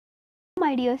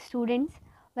my dear students,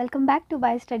 welcome back to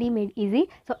Biostudy Made Easy.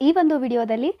 So ಈ ಒಂದು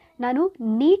ವಿಡಿಯೋದಲ್ಲಿ ನಾನು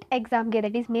NEET ಎಕ್ಸಾಮ್ಗೆ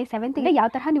ದಟ್ ಈಸ್ May 7th ಯಾವ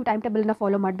ತರಹ ನೀವು ಟೈಮ್ ಟೇಬಲ್ನ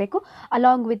ಫಾಲೋ ಮಾಡಬೇಕು,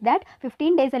 ಅಲಾಂಗ್ ವಿತ್ ದ್ಯಾಟ್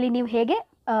 15 ಡೇಸಲ್ಲಿ ನೀವು ಹೇಗೆ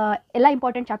ಎಲ್ಲ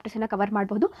ಇಂಪಾರ್ಟೆಂಟ್ ಚಾಪ್ಟರ್ಸನ್ನು ಕವರ್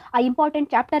ಮಾಡಬಹುದು, ಆ ಇಂಪಾರ್ಟೆಂಟ್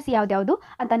ಚಾಪ್ಟರ್ಸ್ ಯಾವ್ದು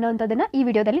ಅಂತ ಅನ್ನೋಂಥದ್ದನ್ನು ಈ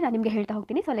ವಿಡಿಯೋದಲ್ಲಿ ನಾನು ನಿಮಗೆ ಹೇಳ್ತಾ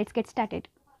ಹೋಗ್ತೀನಿ. ಸೊ ಲೆಟ್ಸ್ ಗೆಟ್ ಸ್ಟಾರ್ಟೆಡ್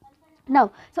ನಾವು.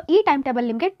 ಸೊ ಈ ಟೈಮ್ ಟೇಬಲ್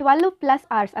ನಿಮಗೆ 12+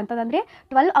 hours ಅಂತಂದರೆ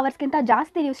 12 ಅವರ್ಸ್ಗಿಂತ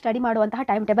ಜಾಸ್ತಿ ನೀವು ಸ್ಟಡಿ ಮಾಡುವಂತಹ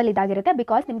ಟೈಮ್ ಟೇಬಲ್ ಇದಾಗಿರುತ್ತೆ.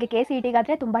 ಬಿಕಾಸ್ ನಿಮಗೆ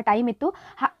KCETಗಾದರೆ ತುಂಬ ಟೈಮ್ ಇತ್ತು.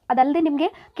 ಅದಲ್ಲದೆ ನಿಮಗೆ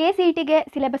KCETಗೆ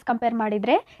ಸಿಲೆಬಸ್ ಕಂಪೇರ್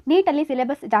ಮಾಡಿದರೆ ನೀಟಲ್ಲಿ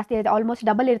ಸಿಲೆಬಸ್ ಜಾಸ್ತಿ ಇರುತ್ತೆ, ಆಲ್ಮೋಸ್ಟ್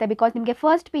ಡಬಲ್ ಇರುತ್ತೆ. ಬಿಕಾಸ್ ನಿಮಗೆ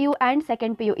first PU and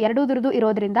second PU ಎರಡೂದ್ರದ್ದು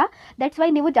ಇರೋದ್ರಿಂದ ದಟ್ಸ್ ವೈ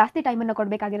ನೀವು ಜಾಸ್ತಿ ಟೈಮನ್ನು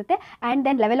ಕೊಡಬೇಕಾಗಿರುತ್ತೆ. And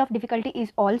then level of difficulty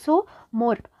is also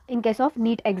more in case of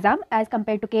NEET exam as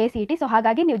compare to KCET. So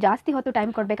ಹಾಗಾಗಿ ನೀವು ಜಾಸ್ತಿ ಹೊತ್ತು ಟೈಮ್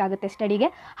ಕೊಡಬೇಕಾಗುತ್ತೆ ಸ್ಟಡಿಗೆ.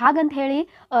 ಹಾಗಂತ ಹೇಳಿ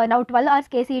ನಾವು 12 hours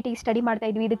KCET ಸ್ಟಡಿ ಮಾಡ್ತಾ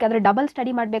ಇದ್ವಿ, ಇದಕ್ಕಾದರೆ ಡಬಲ್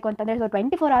ಸ್ಟಡಿ ಮಾಡಬೇಕು ಅಂತಂದರೆ ಸೊ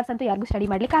 24 hours ಅಂತೂ ಯಾರಿಗೂ ಸ್ಟಡಿ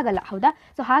ಮಾಡಲಿಕ್ಕಾಗಲ್ಲ, ಹೌದಾ?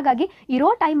 ಸೊ ಹಾಗಾಗಿ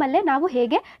ಇರೋ ಟೈಮಲ್ಲೇ ನಾವು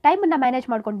ಹೇಗೆ ಟೈಮನ್ನು ಮ್ಯಾನೇಜ್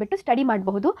ಮಾಡ್ಕೊಂಡ್ಬಿಟ್ಟು ಸ್ಟಡಿ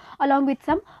ಮಾಡಬಹುದು, along with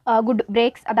some good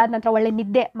breaks, ಅದಾದ ನಂತರ ಒಳ್ಳೆ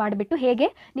ನಿದ್ದೆ ಮಾಡಿಬಿಟ್ಟು ಹೇಗೆ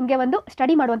ನಿಮಗೆ ಒಂದು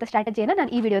ಸ್ಟಡಿ ಮಾಡುವಂಥ ಸ್ಟ್ರಾಟಜಿಯನ್ನು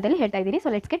ನಾನು ಈ ವಿಡಿಯೋದಲ್ಲಿ ಹೇಳ್ತಾ ಇದ್ದೀನಿ. So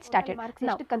let's get started. Marks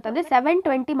ಎಷ್ಟಕ್ಕಂತಂದರೆ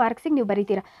 720 ಮಾರ್ಕ್ಸಿಗೆ ನೀವು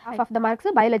ಬರೀತೀರಾ. ಹಾಫ್ ಆಫ್ ದ ಮಾರ್ಕ್ಸ್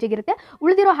ಬಯಾಲಜಿಗೆ ಇರುತ್ತೆ,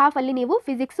 ಉಳಿದಿರೋ ಹಾಫಲ್ಲಿ ನೀವು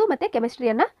ಫಿಸಿಕ್ಸು ಮತ್ತು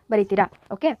ಕೆಮಿಸ್ಟ್ರಿಯನ್ನು ಬರೀತೀರಾ.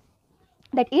 Okay,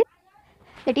 that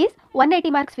is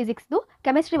 180 marks ಫಿಸಿಕ್ಸ್ದು,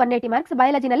 chemistry 180 marks,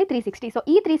 ಬಯಾಲಜಿನಲ್ಲಿ 360. So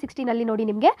ಈ 360ನಲ್ಲಿ ನೋಡಿ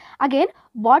ನಿಮಗೆ again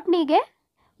ಬಾಟ್ನಿಗೆ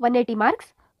 180 marks,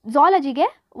 ಝಾಲಜಿಗೆ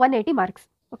 180 marks.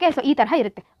 Okay, so ಈ ತರಹ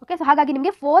ಇರುತ್ತೆ. ಓಕೆ, ಸೊ ಹಾಗಾಗಿ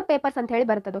ನಿಮಗೆ 4 ಪೇಪರ್ಸ್ ಅಂತ ಹೇಳಿ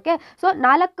ಬರ್ತದೆ. ಓಕೆ, ಸೊ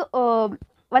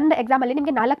ಒಂದು ಎಕ್ಸಾಮಲ್ಲಿ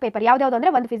ನಿಮಗೆ 4 ಪೇಪರ್ ಯಾವ್ದು ಅಂದರೆ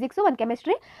ಒಂದು ಫಿಸಿಕ್ಸು, ಒಂದು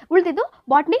ಕೆಮಿಸ್ಟ್ರಿ, ಉಳಿದಿದ್ದು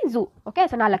ಬಾಟ್ನಿ, ಝೂ. ಓಕೆ,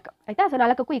 ಸೊ 4 ಆಯಿತಾ. ಸೊ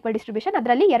 4ಕ್ಕೂ ಈಕ್ವಲ್ ಡಿಸ್ಟ್ರಿಬ್ಯೂಷನ್,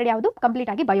 ಅದರಲ್ಲಿ 2 ಯಾವುದು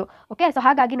ಕಂಪ್ಲೀಟ್ ಆಗಿ ಬಯೋ. ಓಕೆ, ಸೊ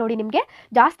ಹಾಗಾಗಿ ನೋಡಿ ನಿಮಗೆ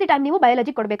ಜಾಸ್ತಿ ಟೈಮ್ ನೀವು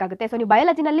ಬಯಾಲಜಿ ಕೊಡಬೇಕಾಗುತ್ತೆ. ಸೊ ನೀವು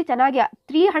ಬಯಾಲಜಿನಲ್ಲಿ ಚೆನ್ನಾಗಿ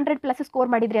 300+ ಸ್ಕೋರ್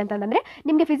ಮಾಡಿದ್ರಿ ಅಂತಂದರೆ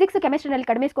ನಿಮಗೆ ಫಿಸಿಕ್ಸ್ ಕೆಮಿಸ್ಟ್ರಿನಲ್ಲಿ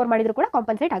ಕಡಿಮೆ ಸ್ಕೋರ್ ಮಾಡಿದ್ರು ಕೂಡ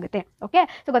ಕಾಂಪನ್ಸೇಟ್ ಆಗುತ್ತೆ. ಓಕೆ,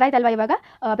 ಸೊ ಗೊತ್ತಾಯ್ತಲ್ವಾ ಇವಾಗ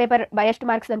ಪೇಪರ್ ಎಷ್ಟು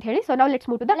ಮಾರ್ಕ್ಸ್ ಅಂತ ಹೇಳಿ. ಸೊ ನಾವು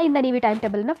ಲೆಟ್ಸ್ ಮೂವ್ ಟು ದ ಇಂದ ನೀವು ಈ ಟೈಮ್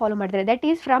ಟೇಬಲ್ನ ಫಾಲೋ ಮಾಡಿದ್ರೆ that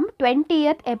is from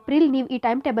 20th April ನೀವು ಈ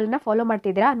ಟೈಮ್ ಟೇಬಲ್ನ ಫಾಲೋ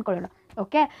ಮಾಡ್ತಿದ್ದೀರಾ ಅಂದ್ಕೊಳ್ಳೋಣ.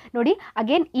 ಓಕೆ, ನೋಡಿ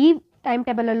ಅಗೇನ್ ಈ ಟೈಮ್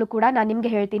ಟೇಬಲಲ್ಲೂ ಕೂಡ ನಾನು ನಿಮಗೆ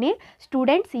ಹೇಳ್ತೀನಿ,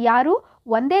 ಸ್ಟೂಡೆಂಟ್ಸ್ ಯಾರು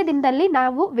ಒಂದೇ ದಿನದಲ್ಲಿ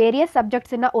ನಾವು ವೇರಿಯಸ್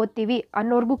ಸಬ್ಜೆಕ್ಟ್ಸನ್ನು ಓದ್ತೀವಿ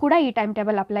ಅನ್ನೋರ್ಗೂ ಕೂಡ ಈ ಟೈಮ್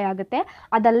ಟೇಬಲ್ ಅಪ್ಲೈ ಆಗುತ್ತೆ.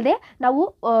 ಅದಲ್ಲದೆ ನಾವು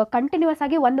ಕಂಟಿನ್ಯೂಸ್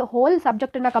ಆಗಿ ಒಂದು ಹೋಲ್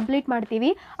ಸಬ್ಜೆಕ್ಟನ್ನು ಕಂಪ್ಲೀಟ್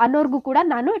ಮಾಡ್ತೀವಿ ಅನ್ನೋರ್ಗೂ ಕೂಡ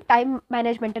ನಾನು ಟೈಮ್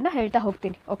ಮ್ಯಾನೇಜ್ಮೆಂಟನ್ನು ಹೇಳ್ತಾ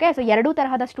ಹೋಗ್ತೀನಿ. ಓಕೆ, ಸೊ ಎರಡೂ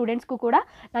ತರಹದ ಸ್ಟೂಡೆಂಟ್ಸ್ಗೂ ಕೂಡ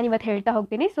ನಾನು ಇವತ್ತು ಹೇಳ್ತಾ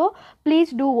ಹೋಗ್ತೀನಿ. So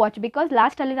please do watch, because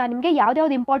ಲಾಸ್ಟಲ್ಲಿ ನಾನು ನಿಮಗೆ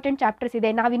ಯಾವ್ದ್ಯಾವ್ದು ಇಂಪಾರ್ಟೆಂಟ್ ಚಾಪ್ಟರ್ಸ್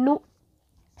ಇದೆ, ನಾವಿನ್ನೂ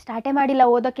ಸ್ಟಾರ್ಟೇ ಮಾಡಿಲ್ಲ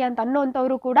ಓದೋಕ್ಕೆ ಅಂತ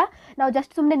ಅನ್ನೋವಂಥವ್ರು ಕೂಡ, ನಾವು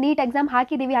ಜಸ್ಟ್ ಸುಮ್ಮನೆ NEET ಎಕ್ಸಾಮ್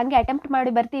ಹಾಕಿದ್ದೀವಿ ಹಾಗೆ ಅಟೆಂಪ್ಟ್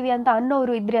ಮಾಡಿ ಬರ್ತೀವಿ ಅಂತ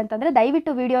ಅನ್ನೋರು ಇದ್ರಿ ಅಂತಂದರೆ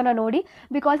ದಯವಿಟ್ಟು ವಿಡಿಯೋನ ನೋಡಿ.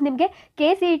 ಬಿಕಾಸ್ ನಿಮಗೆ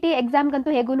KCET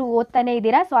ಎಕ್ಸಾಮ್ಗಂತೂ ಹೇಗೂ ಓದ್ತಾನೆ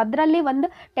ಇದ್ದೀರಾ. ಸೊ ಅದರಲ್ಲಿ ಒಂದು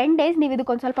 10 days ನೀವು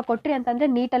ಇದಕ್ಕೊಂದು ಸ್ವಲ್ಪ ಕೊಟ್ರಿ ಅಂತಂದರೆ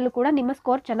ನೀಟಲ್ಲೂ ಕೂಡ ನಿಮ್ಮ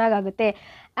ಸ್ಕೋರ್ ಚೆನ್ನಾಗಾಗುತ್ತೆ.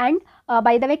 And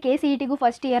by the way KCETಗೂ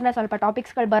first ಇಯರ್ನ ಸ್ವಲ್ಪ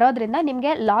ಟಾಪಿಕ್ಸ್ಗಳು ಬರೋದ್ರಿಂದ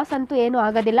ನಿಮಗೆ ಲಾಸ್ ಅಂತೂ ಏನೂ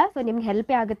ಆಗೋದಿಲ್ಲ. ಸೊ ನಿಮ್ಗೆ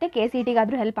ಹೆಲ್ಪೇ ಆಗುತ್ತೆ,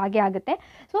 KCETಗಾದರೂ ಹೆಲ್ಪ್ ಆಗೇ ಆಗುತ್ತೆ.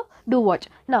 ಸೊ ಡೂ ವಾಚ್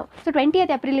ನಾವು. ಸೊ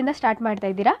 20th April ಸ್ಟಾರ್ಟ್ ಮಾಡ್ತಾ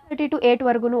ಇದ್ದೀರಾ, 30 to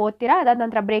 8ವರೆಗೂ ಓದ್ತೀರಾ. ಅದಾದ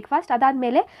ನಂತರ ಬ್ರೇಕ್ಫಾಸ್ಟ್,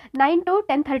 ಅದಾದಮೇಲೆ 9 to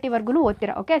 10:30ವರೆಗೂ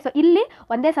ಓದ್ತೀರಾ. ಓಕೆ, ಸೊ ಇಲ್ಲಿ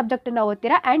ಒಂದೇ ಸಬ್ಜೆಕ್ಟನ್ನು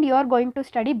ಓದ್ತೀರಾ and you are going to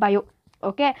study bio.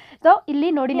 Okay, so ಇಲ್ಲಿ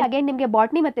ನೋಡಿ ಅಗೇನ್ ನಿಮಗೆ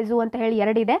ಬಾಟ್ನಿ ಮತ್ತು ಝೂ ಅಂತ ಹೇಳಿ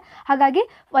 2 ಇದೆ. ಹಾಗಾಗಿ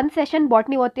ಒಂದು ಸೆಷನ್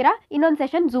ಬಾಟ್ನಿ ಓದ್ತೀರಾ, ಇನ್ನೊಂದು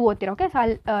ಸೆಷನ್ ಝೂ ಓದ್ತೀರಾ. Okay, so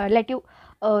I let you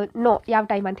know ಯಾವ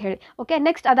ಟೈಮ್ ಅಂತ ಹೇಳಿ. ಓಕೆ,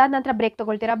 ನೆಕ್ಸ್ಟ್ ಅದಾದ ನಂತರ break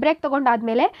ತೊಗೊಳ್ತೀರಾ. Break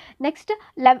ತೊಗೊಂಡಾದಮೇಲೆ next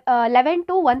 11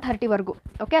 to 1:30ವರೆಗೂ.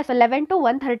 Okay, so 11 to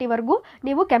 1:30ವರೆಗೂ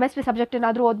ನೀವು ಕೆಮಿಸ್ಟ್ರಿ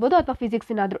ಸಬ್ಜೆಕ್ಟನ್ನಾದರೂ ಓದ್ಬೋದು ಅಥವಾ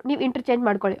ಫಿಸಿಕ್ಸ್ನಾದರೂ ನೀವು ಇಂಟರ್ಚೇಂಜ್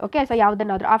ಮಾಡ್ಕೊಳ್ಳಿ. ಓಕೆ, ಸೊ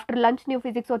ಯಾವುದನ್ನಾದರೂ ಆಫ್ಟರ್ ಲಂಚ್ ನೀವು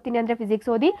ಫಿಸಿಕ್ಸ್ ಓದ್ತೀನಿ ಅಂದರೆ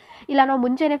ಫಿಸಿಕ್ಸ್ ಓದಿ, ಇಲ್ಲ ನಾವು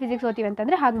ಮುಂಚೆನೇ ಫಿಸಿಕ್ಸ್ ಓದ್ತೀವಿ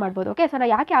ಅಂತಂದರೆ ಹಾಗೆ ಮಾಡ್ಬೋದು. ಓಕೆ, ಸೊ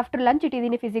ನಾನು ಯಾಕೆ ಆಫ್ಟರ್ ಲಂಚ್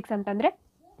ಇಟ್ಟಿದ್ದೀನಿ ಫಿಸಿಕ್ಸ್ ಅಂತಂದರೆ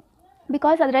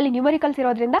ಬಿಕಾಸ್ ಅದರಲ್ಲಿ ನ್ಯೂಮರಿಕಲ್ಸ್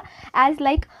ಇರೋದ್ರಿಂದ ಆ್ಯಸ್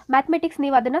ಲೈಕ್ ಮ್ಯಾಥಮೆಟಿಕ್ಸ್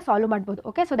ನೀವು ಅದನ್ನು ಸಾಲ್ವ್ ಮಾಡ್ಬೋದು.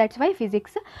 Okay, so that's why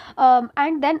physics.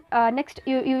 And then next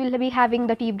you will be having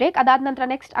the tea break. ಅದಾದ ನಂತರ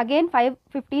ನೆಕ್ಸ್ಟ್ ಅಗೇನ್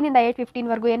 5:15 to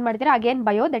 8:15ವರೆಗೂ ಏನು ಮಾಡ್ತೀರಾ, again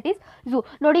bio, that is zoo.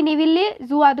 ನೋಡಿ ನೀವಿಲ್ಲಿ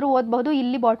ಝೂ ಆದರೂ ಓದಬಹುದು,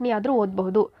 ಇಲ್ಲಿ ಬಾಟ್ನಿ ಆದರೂ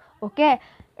ಓದಬಹುದು. Okay,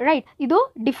 right. ಇದು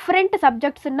ಡಿಫ್ರೆಂಟ್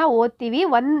ಸಬ್ಜೆಕ್ಟ್ಸನ್ನು ಓದ್ತೀವಿ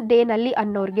ಒಂದು ಡೇನಲ್ಲಿ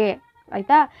ಅನ್ನೋರಿಗೆ,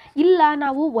 ಆಯಿತಾ. ಇಲ್ಲ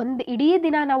ನಾವು ಇಡೀ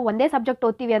ದಿನ ನಾವು ಒಂದೇ ಸಬ್ಜೆಕ್ಟ್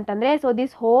ಓದ್ತೀವಿ ಅಂತಂದರೆ so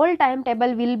this whole time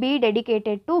table will be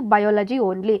dedicated to biology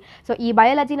only. So ಈ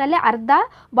ಬಯಾಲಜಿನಲ್ಲೇ ಅರ್ಧ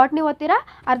ಬಾಟ್ನಿ ಓದ್ತೀರಾ,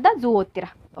 ಅರ್ಧ ಝೂ ಓದ್ತೀರಾ.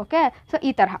 ಓಕೆ, ಸೊ ಈ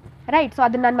ತರಹ, ರೈಟ್. ಸೊ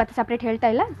ಅದನ್ನು ನಾನು ಮತ್ತೆ ಸಪ್ರೇಟ್ ಹೇಳ್ತಾ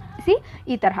ಇಲ್ಲ, ಸಿ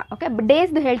ಈ ತರಹ. ಓಕೆ,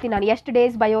 ಡೇಸ್ದು ಹೇಳ್ತೀನಿ ನಾನು, ಎಷ್ಟು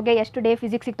ಡೇಸ್ ಬಯೋಗೆ, ಎಷ್ಟು ಡೇ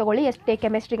ಫಿಸಿಕ್ಸಿಗೆ ತೊಗೊಳ್ಳಿ, ಎಷ್ಟು ಡೇ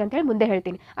ಕೆಮಿಸ್ಟ್ರಿಗೆ ಅಂತೇಳಿ ಮುಂದೆ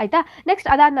ಹೇಳ್ತೀನಿ, ಆಯಿತಾ. ನೆಕ್ಸ್ಟ್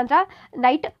ಅದಾದ ನಂತರ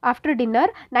ನೈಟ್ ಆಫ್ಟರ್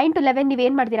ಡಿನ್ನರ್ 9 to 11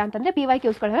 ನೀವೇನು ಮಾಡ್ತೀರಾ ಅಂತಂದರೆ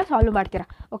PYQಸ್ಗಳನ್ನ ಸಾಲ್ವ್ ಮಾಡ್ತೀರಾ.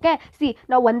 ಓಕೆ, ಸಿ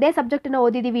ನಾವು ಒಂದೇ ಸಬ್ಜೆಕ್ಟನ್ನು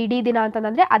ಓದಿದ್ದೀವಿ ಇಡೀ ದಿನ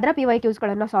ಅಂತಂದರೆ ಅದರ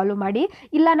PYQಸ್ಗಳನ್ನು ಸಾಲ್ವ್ ಮಾಡಿ.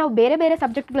 ಇಲ್ಲ ನಾವು ಬೇರೆ ಬೇರೆ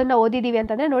ಸಬ್ಜೆಕ್ಟ್ಗಳನ್ನು ಓದಿದ್ದೀವಿ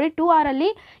ಅಂತಂದರೆ ನೋಡಿ 2 hour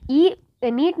ಈ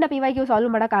ನೀಟ್ನ PYQ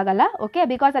ಸಾಲ್ವ್ ಮಾಡೋಕ್ಕಾಗಲ್ಲ. ಓಕೆ,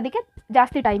 ಬಿಕಾಸ್ ಅದಕ್ಕೆ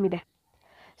ಜಾಸ್ತಿ ಟೈಮ್ ಇದೆ.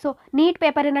 ಸೊ NEET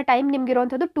ಪೇಪರಿನ ಟೈಮ್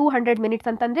ನಿಮಗಿರುವಂಥದ್ದು 200 minutes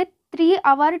ಅಂತಂದರೆ 3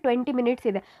 hours 20 minutes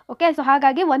ಇದೆ. ಓಕೆ, ಸೊ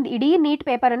ಹಾಗಾಗಿ ಒಂದು ಇಡೀ NEET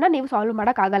ಪೇಪರನ್ನು ನೀವು ಸಾಲ್ವ್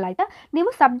ಮಾಡೋಕ್ಕಾಗಲ್ಲ, ಆಯಿತಾ. ನೀವು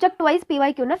ಸಬ್ಜೆಕ್ಟ್ ವೈಸ್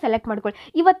PYQನ ಸೆಲೆಕ್ಟ್ ಮಾಡ್ಕೊಳ್ಳಿ.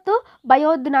 ಇವತ್ತು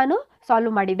ಬಯೋದು ನಾನು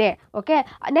ಸಾಲ್ವ್ ಮಾಡಿದೆ. ಓಕೆ,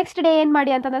 ನೆಕ್ಸ್ಟ್ ಡೇ ಏನು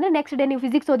ಮಾಡಿ ಅಂತಂದರೆ ನೆಕ್ಸ್ಟ್ ಡೇ ನೀವು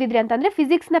ಫಿಸಿಕ್ಸ್ ಓದಿದ್ರಿ ಅಂತಂದರೆ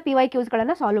ಫಿಸಿಕ್ಸ್ನ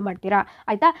PYQಸ್ಗಳನ್ನು ಸಾಲ್ವ್ ಮಾಡ್ತೀರಾ,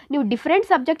 ಆಯಿತಾ. ನೀವು ಡಿಫ್ರೆಂಟ್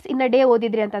ಸಬ್ಜೆಕ್ಟ್ಸ್ ಇನ್ ಡೇ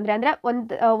ಓದಿದ್ರಿ ಅಂತಂದರೆ ಅಂದರೆ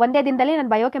ಒಂದೇ ದಿನದಲ್ಲಿ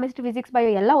ನಾನು ಬಯೋ ಕೆಮಿಸ್ಟ್ರಿ ಫಿಸಿಕ್ಸ್ ಬಯೋ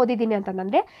ಎಲ್ಲ ಓದಿದ್ದೀನಿ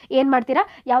ಅಂತಂದರೆ ಏನು ಮಾಡ್ತೀರಾ,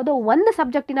 ಯಾವುದೋ ಒಂದು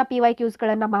ಸಬ್ಜೆಕ್ಟಿನ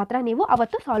PYQಸ್ಗಳನ್ನು ಮಾತ್ರ ನೀವು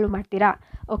ಅವತ್ತು ಸಾಲ್ವ್ ಮಾಡ್ತೀರಾ.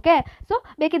 ಓಕೆ, ಸೊ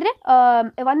ಬೇಕಿದ್ರೆ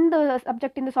ಒಂದು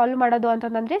ಸಬ್ಜೆಕ್ಟಿಂದ ಸಾಲ್ವ್ ಮಾಡೋದು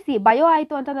ಅಂತಂದರೆ ಬಯೋ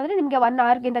ಆಯಿತು ಅಂತಂದರೆ ನಿಮಗೆ 1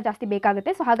 ಅವರ್ಗಿಂತ ಜಾಸ್ತಿ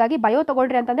ಬೇಕಾಗುತ್ತೆ. ಸೊ ಹಾಗಾಗಿ ಬಯೋ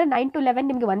ತೊಗೊಳ್ರಿ ಅಂತಂದರೆ 9 to 11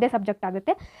 ನಿಮಗೆ ಒಂದೇ ಸಬ್ಜೆಕ್ಟ್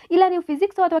ಆಗುತ್ತೆ. ಇಲ್ಲ ನೀವು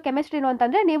ಫಿಸಿಕ್ಸು ಅಥವಾ ಕೆಮಿಸ್ಟ್ರಿನೋ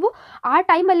ಅಂತಂದರೆ ನೀವು ಆ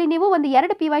ಟೈಮಲ್ಲಿ ನೀವು ಒಂದು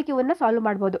 2 PYQವನ್ನು ಸಾಲ್ವ್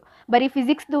ಮಾಡ್ಬೋದು. ಬರೀ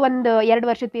ಫಿಸಿಕ್ಸ್ದು ಒಂದು 2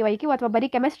 ವರ್ಷದ PYQ ಅಥವಾ ಬರೀ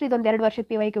ಕೆಮಿಸ್ಟ್ರಿದು ಒಂದು 2 ವರ್ಷದ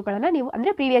PYQಗಳನ್ನು ನೀವು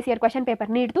ಅಂದರೆ previous year question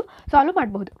paper ನೀಡ್ದು solve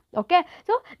ಮಾಡಬಹುದು. Okay,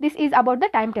 so this is about the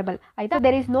time table. ಆಯಿತಾ,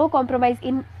 there is no compromise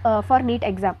in for NEET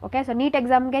exam. Okay, so neat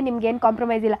ಎಕ್ಸಾಮ್ಗೆ ನಿಮ್ಗೆ ಏನು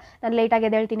ಕಾಂಪ್ರಮೈಸ್ ಇಲ್ಲ, ನಾನು ಲೇಟಾಗಿ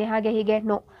ಎದ್ದೇಳ್ತೀನಿ ಹಾಗೆ ಹೀಗೆ,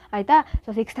 ನೋ. ಆಯಿತಾ, ಸೊ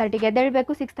 6:30ಗೆ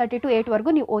ಎದ್ದೇಳಬೇಕು, 6:30 to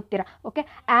 8ವರೆಗೂ ನೀವು ಓದ್ತೀರಾ. ಓಕೆ,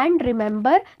 ಆ್ಯಂಡ್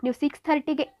ರಿಮೆಂಬರ್ ನೀವು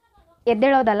 6:30ಗೆ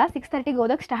ಎದ್ದೇಳೋದಲ್ಲ, 6:30ಗೆ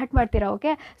ಓದೋಕ್ಕೆ ಸ್ಟಾರ್ಟ್ ಮಾಡ್ತೀರಾ.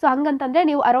 ಓಕೆ, ಸೊ ಹಂಗಂತಂದರೆ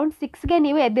ನೀವು ಅರೌಂಡ್ 6ಗೆ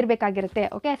ನೀವು ಎದ್ದಿರಬೇಕಾಗಿರುತ್ತೆ.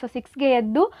 ಓಕೆ, ಸೊ 6ಗೆ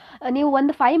ಎದ್ದು ನೀವು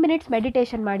ಒಂದು 5 minutes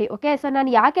ಮೆಡಿಟೇಷನ್ ಮಾಡಿ. ಓಕೆ, ಸೊ ನಾನು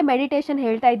ಯಾಕೆ ಮೆಡಿಟೇಷನ್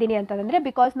ಹೇಳ್ತಾ ಇದ್ದೀನಿ ಅಂತಂದರೆ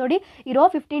ಬಿಕಾಸ್ ನೋಡಿ, ಇರೋ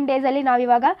 15 ಡೇಸಲ್ಲಿ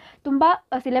ನಾವಿವಾಗ ತುಂಬ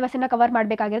ಸಿಲೆಬಸನ್ನು ಕವರ್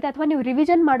ಮಾಡಬೇಕಾಗಿರುತ್ತೆ. ಅಥವಾ ನೀವು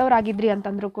ರಿವಿಷನ್ ಮಾಡೋರಾಗಿದ್ರಿ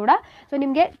ಅಂತಂದರೂ ಕೂಡ ಸೊ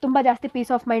ನಿಮಗೆ ತುಂಬ ಜಾಸ್ತಿ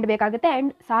ಪೀಸ್ ಆಫ್ ಮೈಂಡ್ ಬೇಕಾಗುತ್ತೆ.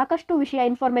 ಆ್ಯಂಡ್ ಸಾಕಷ್ಟು ವಿಷಯ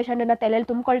ಇನ್ಫಾರ್ಮೇಷನನ್ನು ತಲೆಯಲ್ಲಿ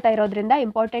ತುಂಬ್ಕೊಳ್ತಾ ಇರೋದ್ರಿಂದ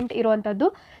ಇಂಪಾರ್ಟೆಂಟ್ ಇರುವಂಥದ್ದು.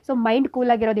 So mind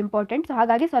ಕೂಲಾಗಿರೋದು important. ಸೊ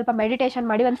ಹಾಗಾಗಿ ಸ್ವಲ್ಪ ಮೆಡಿಟೇಷನ್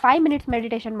ಮಾಡಿ, ಒಂದು 5 minutes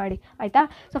ಮೆಡಿಟೇಷನ್ ಮಾಡಿ. ಆಯಿತಾ,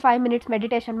 ಸೊ 5 minutes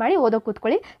ಮೆಡಿಟೇಷನ್ ಮಾಡಿ ಓದೋಕೆ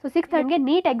ಕೂತ್ಕೊಳ್ಳಿ. ಸೊ 6:30ಗೆ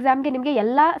ನೀಟ್ ಎಕ್ಸಾಮ್ಗೆ ನಿಮಗೆ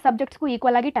ಎಲ್ಲ ಸಬ್ಜೆಕ್ಟ್ಸ್ಗೂ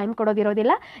ಈಕ್ವಲ್ ಆಗಿ ಟೈಮ್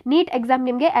ಕೊಡೋದಿರೋದಿಲ್ಲ. ನೀಟ್ ಎಕ್ಸಾಮ್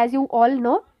ನಿಮಗೆ ಆ್ಯಸ್ ಯು ಆಲ್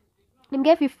ನೋ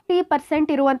ನಿಮಗೆ 50%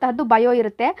 ಇರುವಂತಹದ್ದು ಬಯೋ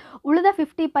ಇರುತ್ತೆ, ಉಳಿದ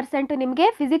 50% ನಿಮಗೆ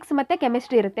ಫಿಸಿಕ್ಸ್ ಮತ್ತು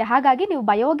ಕೆಮಿಸ್ಟ್ರಿ ಇರುತ್ತೆ. ಹಾಗಾಗಿ ನೀವು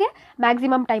ಬಯೋಗೆ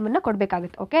ಮ್ಯಾಕ್ಸಿಮಮ್ ಟೈಮನ್ನು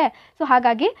ಕೊಡಬೇಕಾಗುತ್ತೆ. ಓಕೆ, ಸೊ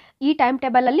ಹಾಗಾಗಿ ಈ time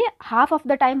ಟೇಬಲಲ್ಲಿ half of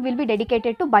the time will be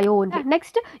dedicated to bio only.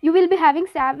 Next you will be having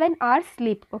 7 hours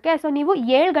sleep. Okay, so ನೀವು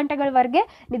 7 ಗಂಟೆಗಳವರೆಗೆ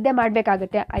ನಿದ್ದೆ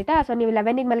ಮಾಡಬೇಕಾಗುತ್ತೆ. ಆಯಿತಾ, ಸೊ ನೀವು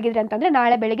 11ಗೆ ಮಲಗಿದ್ರಿ ಅಂತಂದರೆ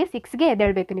ನಾಳೆ ಬೆಳಿಗ್ಗೆ 6ಗೆ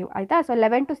ಎದ್ದೇಳಬೇಕು ನೀವು. ಆಯಿತಾ, ಸೊ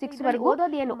 11 to 6ವರೆಗೂ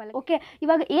ಓದೋದೇನು. ಓಕೆ,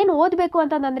 ಇವಾಗ ಏನು ಓದಬೇಕು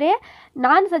ಅಂತಂದರೆ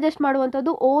ನಾನು ಸಜೆಸ್ಟ್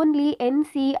ಮಾಡುವಂಥದ್ದು only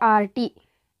NCERT.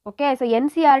 Okay, so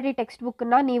NCERT text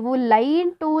ಬುಕ್ಕನ್ನ ನೀವು ಲೈನ್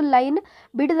ಟು ಲೈನ್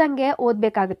ಬಿಡದಂಗೆ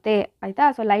ಓದಬೇಕಾಗುತ್ತೆ. ಆಯಿತಾ,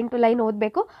 ಸೊ ಲೈನ್ ಟು ಲೈನ್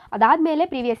ಓದಬೇಕು. ಅದಾದಮೇಲೆ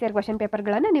ಪ್ರೀವಿಯಸ್ ಇಯರ್ ಕ್ವೆಶ್ಚನ್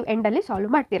ಪೇಪರ್ಗಳನ್ನು ನೀವು ಎಂಡಲ್ಲಿ ಸಾಲ್ವ್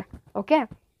ಮಾಡ್ತೀರಾ. ಓಕೆ,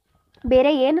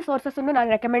 ಬೇರೆ ಏನು ಸೋರ್ಸಸ್ಸನ್ನು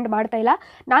ನಾನು ರೆಕಮೆಂಡ್ ಮಾಡ್ತಾ ಇಲ್ಲ.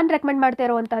 ನಾನು ರೆಕಮೆಂಡ್ ಮಾಡ್ತಾ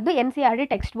ಇರುವಂಥದ್ದು NCERT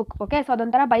text book. Okay, so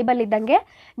ಅದೊಂಥರ ಬೈಬಲ್ ಇದ್ದಂಗೆ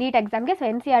ನೀಟ್ ಎಕ್ಸಾಮ್ಗೆ. ಸೊ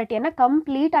NCERTಯನ್ನು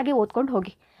ಕಂಪ್ಲೀಟಾಗಿ ಓದ್ಕೊಂಡು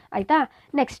ಹೋಗಿ. ಆಯಿತಾ,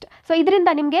 ನೆಕ್ಸ್ಟ್ ಸೊ ಇದರಿಂದ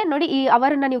ನಿಮಗೆ ನೋಡಿ ಈ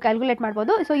ಅವರನ್ನು ನೀವು ಕ್ಯಾಲ್ಕುಲೇಟ್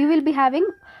ಮಾಡ್ಬೋದು. So you will be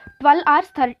having 12.5 hours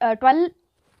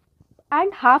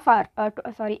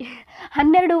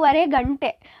 12.5 ಗಂಟೆ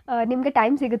ನಿಮಗೆ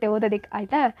ಟೈಮ್ ಸಿಗುತ್ತೆ ಓದೋದಕ್ಕೆ.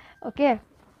 ಆಯಿತಾ, ಓಕೆ,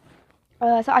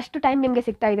 ಸೊ ಅಷ್ಟು ಟೈಮ್ ನಿಮಗೆ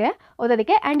ಸಿಗ್ತಾ ಇದೆ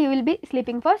ಓದೋದಕ್ಕೆ. And you will be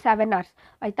sleeping for 7 hours.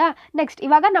 ಆಯಿತಾ, ನೆಕ್ಸ್ಟ್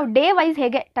ಇವಾಗ ನಾವು ಡೇ ವೈಸ್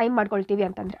ಹೇಗೆ ಟೈಮ್ ಮಾಡ್ಕೊಳ್ತೀವಿ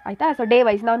ಅಂತಂದರೆ ಆಯಿತಾ, ಸೊ ಡೇ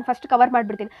ವೈಸ್ ನಾನು ಫಸ್ಟ್ ಕವರ್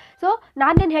ಮಾಡಿಬಿಡ್ತೀನಿ. ಸೊ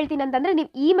ನಾನೇನು ಹೇಳ್ತೀನಿ ಅಂತಂದರೆ ನೀವು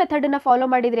ಈ ಮೆಥಡನ್ನು ಫಾಲೋ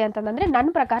ಮಾಡಿದ್ರಿ ಅಂತಂದರೆ ನನ್ನ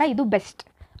ಪ್ರಕಾರ ಇದು ಬೆಸ್ಟ್.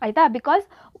 ಆಯಿತಾ, ಬಿಕಾಸ್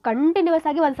ಕಂಟಿನ್ಯೂಸ್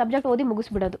ಆಗಿ ಒಂದು ಸಬ್ಜೆಕ್ಟ್ ಓದಿ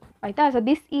ಮುಗಿಸ್ಬಿಡೋದು. ಆಯಿತಾ, so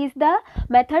this is the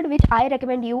method which I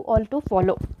recommend you all to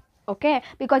follow. Okay,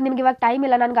 because ನಿಮ್ಗೆ ಇವಾಗ ಟೈಮ್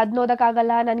ಇಲ್ಲ, ನನಗೆ ಅದನ್ನ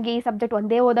ಓದೋಕ್ಕಾಗಲ್ಲ, ನನಗೆ ಈ ಸಬ್ಜೆಕ್ಟ್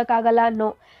ಒಂದೇ ಓದೋಕ್ಕಾಗಲ್ಲ. ನೋ,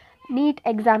 ನೀಟ್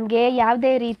ಎಕ್ಸಾಮ್ಗೆ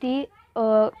ಯಾವುದೇ ರೀತಿ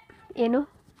ಏನು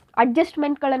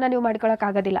ಅಡ್ಜಸ್ಟ್ಮೆಂಟ್ಗಳನ್ನು ನೀವು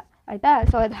ಮಾಡ್ಕೊಳ್ಳೋಕ್ಕಾಗೋದಿಲ್ಲ. ಆಯಿತಾ,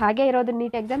 ಸೊ ಅದು ಹಾಗೆ ಇರೋದು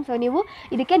ನೀಟ್ ಎಕ್ಸಾಮ್. ಸೊ ನೀವು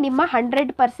ಇದಕ್ಕೆ ನಿಮ್ಮ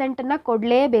 100%ನ್ನು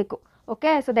ಕೊಡಲೇಬೇಕು.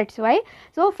 Okay, so that's why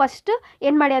so first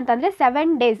ಏನು ಮಾಡಿ ಅಂತಂದರೆ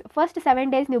 7 days ಫಸ್ಟ್ 7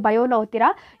 days ನೀವು ಬಯೋನ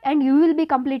ಓದ್ತೀರಾ. And you will be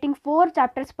completing 4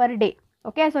 chapters per day.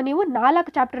 Okay, so ನೀವು 4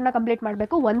 ಚಾಪ್ಟರ್ನ ಕಂಪ್ಲೀಟ್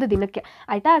ಮಾಡಬೇಕು ಒಂದು ದಿನಕ್ಕೆ.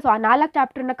 ಆಯಿತಾ, ಸೊ ಆ 4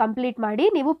 ಚಾಪ್ಟರ್ನ ಕಂಪ್ಲೀಟ್ ಮಾಡಿ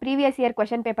ನೀವು ಪ್ರೀವಿಯಸ್ ಇಯರ್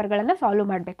ಕ್ವೆಶ್ಚನ್ ಪೇಪರ್ಗಳನ್ನು ಸಾಲ್ವ್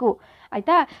ಮಾಡಬೇಕು.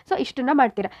 ಆಯಿತಾ, ಸೊ ಇಷ್ಟನ್ನು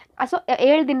ಮಾಡ್ತೀರಾ. ಸೊ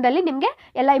 7 ದಿನದಲ್ಲಿ ನಿಮಗೆ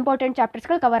ಎಲ್ಲ ಇಂಪಾರ್ಟೆಂಟ್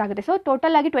ಚಾಪ್ಟರ್ಸ್ಗಳು ಕವರ್ ಆಗುತ್ತೆ. ಸೊ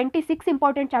ಟೋಟಲ್ ಆಗಿ 26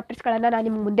 ಇಂಪಾರ್ಟೆಂಟ್ ಚಾಪ್ಟರ್ಸ್ಗಳನ್ನು ನಾನು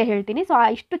ನಿಮ್ಗೆ ಮುಂದೆ ಹೇಳ್ತೀನಿ. ಸೊ ಆ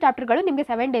ಇಷ್ಟು ಚಾಪ್ಟರ್ಗಳು ನಿಮಗೆ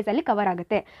 7 daysಲ್ಲಿ ಕವರ್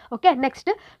ಆಗುತ್ತೆ. ಓಕೆ,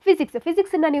 ನೆಕ್ಸ್ಟ್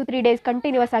ಫಿಸಿಕ್ಸನ್ನು ನೀವು 3 days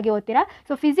ಕಂಟಿನ್ಯೂಸ್ ಆಗಿ ಓದ್ತೀರಾ.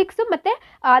 ಸೊ ಫಿಸಿಕ್ಸು ಮತ್ತು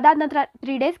ಅದಾದ ನಂತರ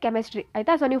 3 days ಕೆಮಿಸ್ಟ್ರಿ.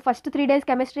 ಆಯಿತಾ, ಸೊ ನೀವು ಫಸ್ಟ್ 3 days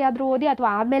ಕೆಮಿಸ್ಟ್ರಿ ಆದರೂ ಓದಿ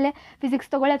ಅಥವಾ ಆಮೇಲೆ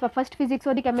ಫಿಸಿಕ್ಸ್ ತೊಗೊಳ್ಳಿ ಅಥವಾ ಫಸ್ಟ್ ಫಿಸಿಕ್ಸ್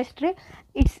ಓದಿ chemistry,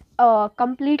 it's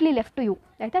completely left to you.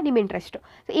 ಆಯಿತಾ, ನಿಮ್ಮ ಇಂಟ್ರೆಸ್ಟು.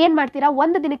 ಸೊ ಏನು ಮಾಡ್ತೀರಾ,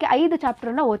 ಒಂದು ದಿನಕ್ಕೆ 5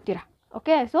 ಚಾಪ್ಟರ್ನ ಓದ್ತೀರಾ.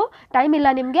 ಓಕೆ, ಸೊ ಟೈಮ್ ಇಲ್ಲ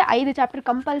ನಿಮಗೆ, 5 ಚಾಪ್ಟರ್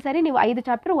ಕಂಪಲ್ಸರಿ ನೀವು 5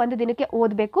 ಚಾಪ್ಟರ್ ಒಂದು ದಿನಕ್ಕೆ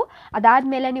ಓದಬೇಕು.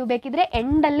 ಅದಾದಮೇಲೆ ನೀವು ಬೇಕಿದ್ರೆ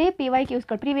ಎಂಡಲ್ಲಿ PYQs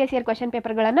ಪ್ರೀವಿಯಸ್ ಇಯರ್ ಕ್ವೆಶ್ಚನ್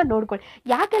ಪೇಪರ್ಗಳನ್ನು ನೋಡ್ಕೊಳ್ಳಿ.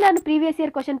 ಯಾಕೆ ನಾನು ಪ್ರೀವಿಯಸ್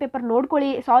ಇಯರ್ ಕ್ವೆಶ್ಚನ್ ಪೇಪರ್ ನೋಡ್ಕೊಳ್ಳಿ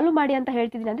ಸಾಲ್ವ್ ಮಾಡಿ ಅಂತ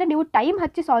ಹೇಳ್ತಿದ್ದೀನಿ ಅಂದರೆ ನೀವು ಟೈಮ್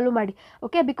ಹಚ್ಚಿ ಸಾಲ್ವ್ ಮಾಡಿ.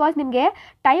 ಓಕೆ, ಬಿಕಾಸ್ ನಿಮಗೆ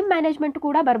ಟೈಮ್ ಮ್ಯಾನೇಜ್ಮೆಂಟ್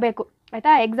ಕೂಡ ಬರಬೇಕು.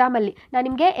 ಆಯಿತಾ, ಎಕ್ಸಾಮಲ್ಲಿ ನಾನು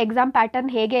ನಿಮಗೆ ಎಕ್ಸಾಮ್ ಪ್ಯಾಟರ್ನ್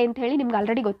ಹೇಗೆ ಅಂತ ಹೇಳಿ ನಿಮ್ಗೆ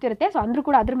ಆಲ್ರೆಡಿ ಗೊತ್ತಿರುತ್ತೆ. ಸೊ ಅಂದರೂ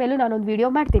ಕೂಡ ಅದ್ರ ಮೇಲೂ ನಾನೊಂದು ವಿಡಿಯೋ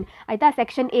ಮಾಡ್ತೀನಿ. ಆಯಿತಾ,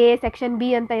 ಸೆಕ್ಷನ್ A, ಸೆಕ್ಷನ್ B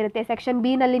ಅಂತ ಇರುತ್ತೆ. ಸೆಕ್ಷನ್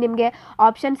Bನಲ್ಲಿ ನಿಮಗೆ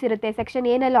ಆಪ್ಷನ್ಸ್ ಇರುತ್ತೆ, ಸೆಕ್ಷನ್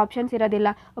Aನಲ್ಲಿ ಆಪ್ಷನ್ಸ್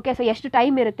ಇರೋದಿಲ್ಲ. ಓಕೆ, ಸೊ ಎಷ್ಟು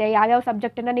ಟೈಮ್ ಇರುತ್ತೆ, ಯಾವ್ಯಾವ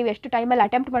ಸಬ್ಜೆಕ್ಟನ್ನು ನೀವು ಎಷ್ಟು ಟೈಮಲ್ಲಿ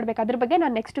ಅಟೆಂಪ್ಟ್ ಮಾಡಬೇಕು ಅದ್ರ ಬಗ್ಗೆ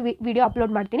ನಾನು ನೆಕ್ಸ್ಟ್ ವಿಡಿಯೋ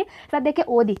ಅಪ್ಲೋಡ್ ಮಾಡ್ತೀನಿ. ಸದ್ಯಕ್ಕೆ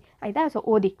ಓದಿ. ಆಯಿತಾ, ಸೊ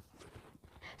ಓದಿ.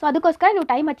 ಸೊ ಅದಕ್ಕೋಸ್ಕರ ನೀವು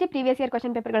ಟೈಮ್ ಹಚ್ಚಿ ಪ್ರೀವಿಯಸ್ ಇಯರ್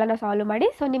ಕ್ವೆಶ್ಚನ್ ಪೇಪರ್ಗಳನ್ನು ಸಾಲ್ವ್ ಮಾಡಿ.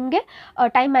 ಸೊ ನಿಮಗೆ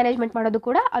ಟೈಮ್ ಮ್ಯಾನೇಜ್ಮೆಂಟ್ ಮಾಡೋದು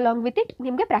ಕೂಡ ಅಲಾಂಗ್ ವಿತ್ ಇಟ್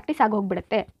ನಿಮಗೆ ಪ್ರಾಕ್ಟೀಸ್ ಆಗಿ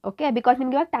ಹೋಗ್ಬಿಡುತ್ತೆ. ಓಕೆ, ಬಿಕಾಸ್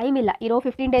ನಿಮ್ಗೆ ಇವಾಗ ಟೈಮ್ ಇಲ್ಲ, ಇರೋ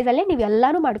 15 daysಲ್ಲೇ ನೀವು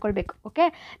ಎಲ್ಲನೂ ಮಾಡ್ಕೊಳ್ಬೇಕು. ಓಕೆ,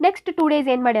 ನೆಕ್ಸ್ಟ್ 2 days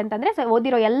ಏನು ಮಾಡಿ ಅಂತಂದರೆ ಸೊ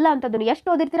ಓದಿರೋ ಎಲ್ಲ ಅಂಥದ್ದನ್ನು ಎಷ್ಟು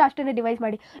ಓದಿರ್ತೀರೋ ಅಷ್ಟನ್ನೇ ಡಿವೈಸ್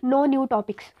ಮಾಡಿ. No new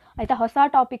topics. ಆಯಿತಾ, ಹೊಸ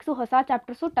ಟಾಪಿಕ್ಸು ಹೊಸ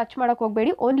ಚಾಪ್ಟರ್ಸು ಟಚ್ ಮಾಡೋಕ್ಕೆ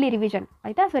ಹೋಗಬೇಡಿ, ಓನ್ಲಿ ರಿವಿಷನ್.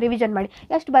 ಆಯಿತಾ, ಸೊ ರಿವಿಷನ್ ಮಾಡಿ,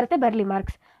 ಎಷ್ಟು ಬರುತ್ತೆ ಬರಲಿ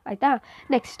ಮಾರ್ಕ್ಸ್. ಆಯಿತಾ,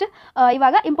 ನೆಕ್ಸ್ಟ್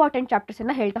ಇವಾಗ ಇಂಪಾರ್ಟೆಂಟ್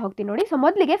ಚಾಪ್ಟರ್ಸನ್ನು ಹೇಳ್ತಾ ಹೋಗ್ತೀನಿ ನೋಡಿ. ಸೊ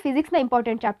ಮೊದಲಿಗೆ ಫಿಸಿಕ್ಸ್ನ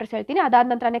ಇಂಪಾರ್ಟೆಂಟ್ ಚಾಪ್ಟರ್ಸ್ ಹೇಳ್ತೀನಿ. ಅದಾದ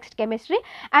ನಂತರ ನೆಕ್ಸ್ಟ್ ಕೆಮಿಸ್ಟ್ರಿ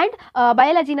ಆ್ಯಂಡ್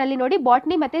ಬಯಾಲಜಿನಲ್ಲಿ ನೋಡಿ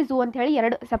ಬಾಟ್ನಿ ಮತ್ತು ಝೂ ಅಂತ ಹೇಳಿ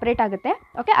 2 ಸಪ್ರೇಟ್ ಆಗುತ್ತೆ.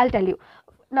 Okay, I'll tell you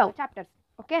now chapters.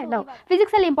 Okay ನಾವು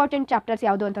ಫಿಸಿಕ್ಸಲ್ಲಿ ಇಂಪಾರ್ಟೆಂಟ್ ಚಾಪ್ಟರ್ಸ್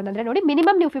ಯಾವುದು ಅಂತಂದರೆ ನೋಡಿ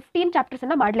ಮಿನಿಮಮ್ ನೀವು 15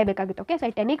 ಚಾಪ್ಟರ್ಸನ್ನು ಮಾಡಲೇಬೇಕಾಗುತ್ತೆ. Okay so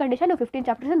at any condition ನೀವು 15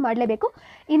 ಚಾಪ್ಟರ್ಸನ್ನು ಮಾಡಲೇಬೇಕು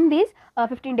in these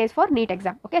 15 days for NEET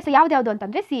exam. Okay so ಯಾವ್ದು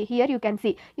ಅಂತಂದರೆ here you can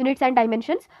see units and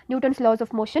dimensions, Newton's loss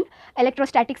of motion,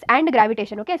 electrostatics and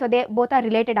gravitation. Okay so they both are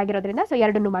related ಆಗಿರೋದ್ರಿಂದ so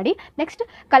ಎರಡನ್ನು ಮಾಡಿ. Next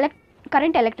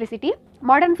current electricity,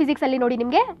 modern ಫಿಸಿಕ್ಸಲ್ಲಿ ನೋಡಿ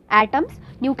ನಿಮಗೆ atoms,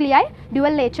 nuclei,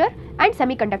 dual nature and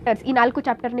semiconductors, ಈ 4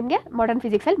 chapter ನಿಮಗೆ modern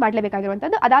ಫಿಸಿಕ್ಸಲ್ಲಿ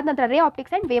ಮಾಡಲೇಬೇಕಾಗಿರುವಂಥದ್ದು. ಅದಾದ ನಂತರ ರೇ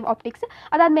ಆಪ್ಟಿಕ್ಸ್ ಆ್ಯಂಡ್ ವೇವ್ ಆಪ್ಟಿಕ್ಸ್,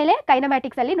 ಅದಾದಮೇಲೆ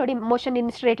ಕೈನಮ್ಯಾಟಿಕ್ಸಲ್ಲಿ ನೋಡಿ motion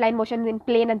in straight line, motion in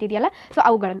plane ಅಂತಿದೆಯಲ್ಲ so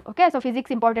ಅವುಗಳನ್ನು. Okay so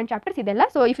physics important chapters ಇದೆಲ್ಲ.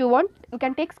 So if you want you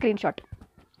can take screenshot.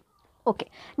 Okay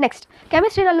next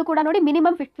ಕೆಮಿಸ್ಟ್ರಿನಲ್ಲೂ ಕೂಡ ನೋಡಿ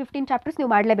ಮಿನಿಮಮ್ 15 ಚಾಪ್ಟರ್ಸ್ ನೀವು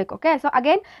ಮಾಡಲೇಬೇಕು. ಓಕೆ ಸೊ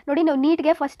ಅಗೇನ್ ನೋಡಿ ನೀವು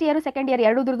ನೀಟ್ಗೆ ಫಸ್ಟ್ ಇಯರ್ ಸೆಕೆಂಡ್ ಇಯರ್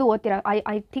ಎರಡೂದ್ರದ್ದು ಓದ್ತೀರಾ.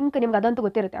 I think ನಿಮ್ಗೆ ಅದಂತೂ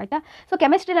ಗೊತ್ತಿರುತ್ತೆ ಆಯಿತಾ. So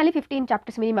ಕೆಮಿಸ್ಟ್ರಿನಲ್ಲಿ 15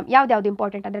 chapters minimum. ಯಾವ್ದು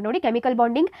ಇಂಪಾರ್ಟೆಂಟ್ ಅಂದರೆ ನೋಡಿ chemical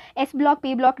bonding, S block,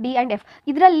 P block, D and F.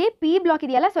 ಇದರಲ್ಲಿ ಪಿ ಬ್ಲಾಕ್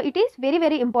ಇದೆಯಲ್ಲ so it is very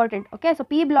very important. Okay so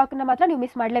P ಬ್ಲಾಕ್ನ ಮಾತ್ರ ನೀವು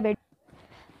miss ಮಾಡಲೇಬೇಡಿ.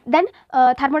 Then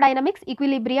thermodynamics,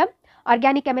 equilibrium,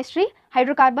 organic chemistry,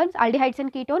 hydrocarbons, aldehydes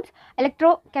and ketones,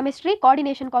 electrochemistry,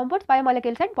 coordination compounds,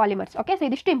 biomolecules and polymers. Okay so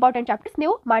ಇದಿಷ್ಟು important chapters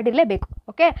ನೀವು ಮಾಡಿರಲೇಬೇಕು.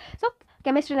 Okay so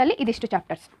ಕೆಮಿಸ್ಟ್ರಿನಲ್ಲಿ ಇದಿಷ್ಟು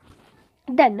chapters.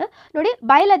 Then ನೋಡಿ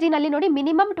ಬಯಾಲಜಿನಲ್ಲಿ ನೋಡಿ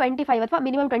minimum 25 ಅಥವಾ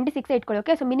minimum 26 ಇಟ್ಕೊಳ್ಳಿ.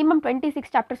 ಓಕೆ ಸೊ ಮಿನಿಮಮ್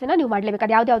 26 ಚಾಪ್ಟರ್ಸನ್ನು ನೀವು ಮಾಡಲೇಬೇಕು.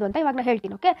 ಅದು ಯಾವ್ದು ಅಂತ ಇವಾಗ ನಾನು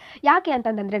ಹೇಳ್ತೀನಿ. ಓಕೆ ಯಾಕೆ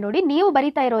ಅಂತಂದರೆ ನೋಡಿ ನೀವು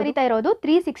ಬರಿತಾ ಇರೋದು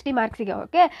 360 ಮಾರ್ಕ್ಸಿಗೆ.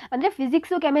 ಓಕೆ ಅಂದರೆ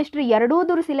ಫಿಸಿಕ್ಸು ಕೆಮಿಸ್ಟ್ರಿ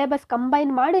ಎರಡೂದ್ರ ಸಿಲೆಬಸ್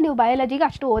ಕಂಬೈನ್ ಮಾಡಿ ನೀವು ಬಯಾಲಜಿಗೆ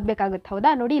ಅಷ್ಟು ಓದಬೇಕಾಗುತ್ತೆ.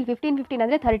 ಹೌದಾ ನೋಡಿ ಇಲ್ಲಿ 15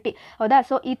 ಅಂದರೆ 30. ಹೌದಾ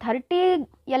ಸೊ ಈ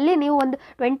 30ಯಲ್ಲಿ ನೀವು ಒಂದು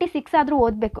 26 ಆದರೂ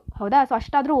ಓದಬೇಕು. ಹೌದಾ ಸೊ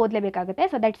ಅಷ್ಟಾದರೂ ಓದಲೇಬೇಕಾಗುತ್ತೆ.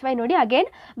 ಸೊ ದಟ್ಸ್ ವೈ ನೋಡಿ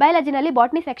ಅಗೇನ್ ಬಯಾಲಜಿನಲ್ಲಿ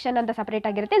ಬಾಟ್ನಿ ಸೆಕ್ಷನ್ ಅಂತ ಸಪ್ರೇಟ್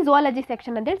ಆಗಿರುತ್ತೆ, ಝುವಾಲಜಿ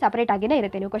ಸೆಕ್ಷನ್ ಅಂತೇಳಿ ಸಪ್ರೇಟ್ ಆಗಿನೇ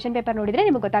ಇರುತ್ತೆ. ನೀವು ಕ್ವಶನ್ ಪೇಪರ್ ನೋಡಿದರೆ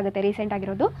ನಿಮಗೆ ಗೊತ್ತಾಗುತ್ತೆ ರೀಸೆಂಟ್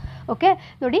ಆಗಿರೋದು. ಓಕೆ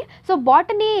ನೋಡಿ ಸೊ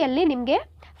ಬಾಟನಿಯಲ್ಲಿ ನಿಮಗೆ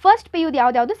ಫಸ್ಟ್ ಪಿ ಯುದು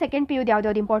ಯಾವ್ದು, ಸೆಕೆಂಡ್ ಪಿ ಯುದು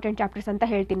ಯಾವ್ದು ಇಂಪಾರ್ಟೆಂಟ್ ಚಾಪ್ಟರ್ಸ್ ಅಂತ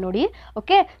ಹೇಳ್ತೀನಿ ನೋಡಿ.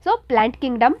 ಓಕೆ ಸೊ ಪ್ಲಾಂಟ್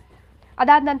ಕಿಂಗ್ಡಮ್,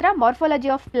 ಅದಾದ ನಂತರ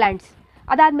ಮಾರ್ಫಾಲಜಿ ಆಫ್ ಪ್ಲಾಂಟ್ಸ್,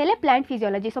 ಅದಾದಮೇಲೆ ಪ್ಲಾಂಟ್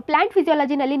ಫಿಸಿಯಾಲಜಿ. ಸೊ ಪ್ಲಾಂಟ್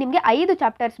ಫಿಸಿಯಾಲಜಿನಲ್ಲಿ ನಿಮಗೆ 5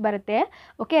 ಚಾಪ್ಟರ್ಸ್ ಬರುತ್ತೆ.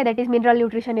 Okay that is mineral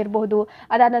nutrition ಇರ್ಬೋದು,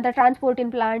 ಅದಾದ ನಂತರ transport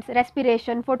in plants,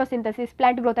 respiration, photosynthesis,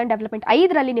 plant growth and development.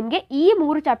 5ರಲ್ಲಿ ನಿಮಗೆ ಈ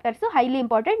 3 ಚಾಪ್ಟರ್ಸು ಹೈಲಿ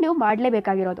ಇಂಪಾರ್ಟೆಂಟ್, ನೀವು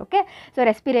ಮಾಡಲೇಬೇಕಾಗಿರೋದು. Okay so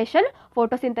respiration,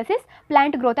 photosynthesis,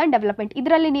 plant growth and development.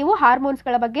 ಇದರಲ್ಲಿ ನೀವು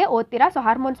ಹಾರ್ಮೋನ್ಸ್ಗಳ ಬಗ್ಗೆ ಓದ್ತೀರಾ. ಸೊ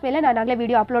ಹಾರ್ಮೋನ್ಸ್ ಮೇಲೆ ನಾನು ಆಗಲೇ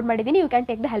ವಿಡಿಯೋ ಅಪ್ಲೋಡ್ ಮಾಡಿದ್ದೀನಿ, you can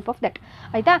take the help of that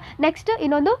ಆಯಿತಾ. ನೆಕ್ಸ್ಟ್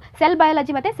ಇನ್ನೊಂದು ಸೆಲ್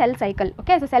ಬಯಾಲಜಿ ಮತ್ತು cell cycle.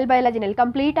 Okay so cell ಬಯಾಲಜಿನಲ್ಲಿ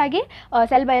ಕಂಪ್ಲೀಟಾಗಿ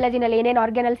ಸೆಲ್ ಬಯಾಲಜಿನಲ್ಲಿ ಏನೇನು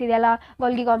ಆರ್ಗ್ಯಾನಲ್ಸ್ ಇದೆಯಲ್ಲ,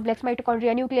 ಗೋಲ್ಗಿ complex, mitochondria,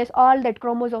 nucleus, all that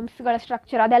ಕ್ರೋಮೋಸೋಮ್ಸ್ಗಳ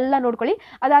structure ಅದೆಲ್ಲ ನೋಡ್ಕೊಳ್ಳಿ.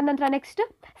 ಅದಾದ ನಂತರ next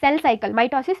cell cycle,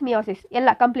 mitosis, meiosis ಎಲ್ಲ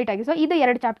ಕಂಪ್ಲೀಟ್ ಆಗಿ. ಸೊ ಇದು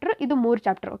 2 ಚಾಪ್ಟರ್, ಇದು 3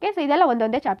 ಚಾಪ್ಟರ್. ಓಕೆ ಸೊ ಇದೆಲ್ಲ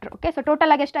ಒಂದೊಂದೇ ಚಾಪ್ಟರ್. ಓಕೆ ಸೊ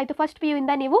ಟೋಟಲ್ ಆಗಿ ಎಷ್ಟಾಯಿತು, ಫಸ್ಟ್ ಪಿ ಯು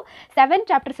ಇಂದ ನೀವು 7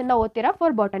 ಚಾಪ್ಟರ್ಸನ್ನು ಓದ್ತೀರಾ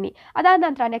ಫಾರ್ ಬಾಟನಿ. ಅದಾದ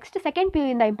ನಂತರ ನೆಕ್ಸ್ಟ್ ಸೆಕೆಂಡ್ ಪಿ ಯು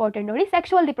ಇಂದ ಇಂಪಾರ್ಟೆಂಟ್ ನೋಡಿ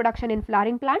sexual reproduction in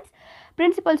flowering plants,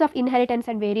 principles of inheritance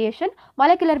and variation,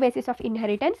 molecular basis of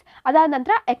inheritance, ಅದಾದ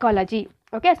ನಂತರ ಎಕಾಲಜಿ.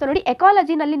 ಓಕೆ ಸೊ ನೋಡಿ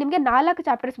ಎಕಾಲಜಿನಲ್ಲಿ ನಿಮಗೆ 4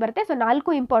 ಚಾಪ್ಟರ್ಸ್ ಬರುತ್ತೆ. So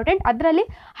 4 important. ಅದರಲ್ಲಿ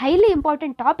ಹೈಲಿ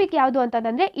ಇಂಪಾರ್ಟೆಂಟ್ ಟಾಪಿಕ್ ಯಾವುದು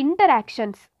ಅಂತಂದರೆ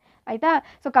ಇಂಟರಾಕ್ಷನ್ಸ್ ಆಯಿತಾ.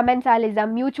 So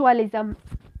commensalism, mutualism,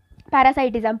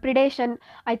 parasitism, predation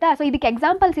ಆಯಿತಾ. ಸೊ ಇದಕ್ಕೆ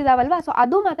ಎಕ್ಸಾಂಪಲ್ಸ್ ಇದಾವಲ್ವಾ, ಸೊ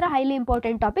ಅದು ಮಾತ್ರ ಹೈಲಿ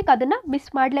ಇಂಪಾರ್ಟೆಂಟ್ ಟಾಪಿಕ್, ಅದನ್ನು ಮಿಸ್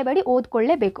ಮಾಡಲೇಬೇಡಿ,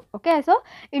 ಓದ್ಕೊಳ್ಳೇಬೇಕು. ಓಕೆ ಸೊ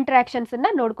ಇಂಟ್ರಾಕ್ಷನ್ಸನ್ನು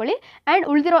ನೋಡ್ಕೊಳ್ಳಿ. ಆ್ಯಂಡ್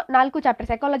ಉಳಿದಿರೋ 4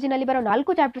 ಚಾಪ್ಟರ್ಸ್, ಎಕಾಲಜಿನಲ್ಲಿ ಬರೋ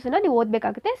 4 ಚಾಪ್ಟರ್ಸನ್ನು ನೀವು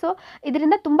ಓದಬೇಕಾಗುತ್ತೆ. ಸೊ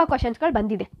ಇದರಿಂದ ತುಂಬ ಕ್ವಶನ್ಸ್ಗಳು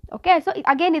ಬಂದಿದೆ. ಓಕೆ ಸೊ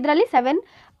ಅಗೇನ್ ಇದರಲ್ಲಿ 7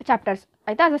 ಚಾಪ್ಟರ್ಸ್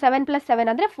ಆಯಿತಾ. ಸೊ 7 +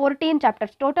 7 ಅಂದರೆ 14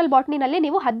 ಚಾಪ್ಟರ್ಸ್. ಟೋಟಲ್ ಬಾಟ್ನಿನಲ್ಲಿ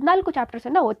ನೀವು 14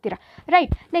 ಚಾಪ್ಟರ್ಸನ್ನು ಓದ್ತೀರಾ.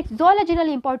 ರೈಟ್. ನೆಕ್ಸ್ಟ್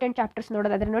ಝುವಾಲಜಿನಲ್ಲಿ ಇಂಪಾರ್ಟೆಂಟ್ ಚಾಪ್ಟರ್ಸ್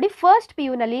ನೋಡೋದಾದರೆ ನೋಡಿ ಫಸ್ಟ್ ಪಿ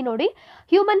ಯುನಲ್ಲಿ ನೋಡಿ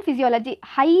human physiology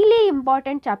highly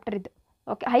important chapter ಇದು.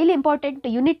 ಓಕೆ ಹೈಲಿ ಇಂಪಾರ್ಟೆಂಟ್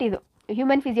ಯೂನಿಟ್ ಇದು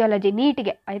ಹ್ಯೂಮನ್ ಫಿಸಿಯಾಲಜಿ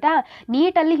ನೀಟ್ಗೆ ಆಯಿತಾ.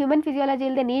 ನೀಟಲ್ಲಿ ಹ್ಯೂಮನ್ ಫಿಸಿಯಾಲಜಿ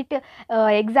ಇಲ್ಲದೆ ನೀಟ್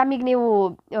ಎಕ್ಸಾಮಿಗೆ ನೀವು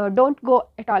don't go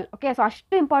at all. Okay so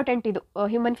ಅಷ್ಟು ಇಂಪಾರ್ಟೆಂಟ್ ಇದು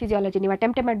ಹ್ಯೂಮನ್ ಫಿಸಿಯಾಲಜಿ, ನೀವು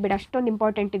ಅಟೆಂಪ್ಟೇ ಮಾಡಿಬಿಡಿ, ಅಷ್ಟೊಂದು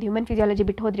ಇಂಪಾರ್ಟೆಂಟ್ ಇದು ಹ್ಯೂಮನ್ ಫಿಸಿಯಾಲಜಿ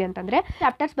ಬಿಟ್ಟು ಹೋದ್ರಿ ಅಂತಂದರೆ.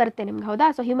 ಚಾಪ್ಟರ್ಸ್ ಬರುತ್ತೆ ನಿಮ್ಗೆ ಹೌದಾ.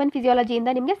 ಸೊ ಹ್ಯೂಮನ್ ಫಿಸಿಯಾಲಜಿಯಿಂದ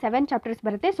ನಿಮಗೆ 7 ಚಾಪ್ಟರ್ಸ್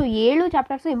ಬರುತ್ತೆ. ಸೊ 7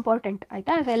 ಚಾಪ್ಟರ್ಸು ಇಂಪಾರ್ಟೆಂಟ್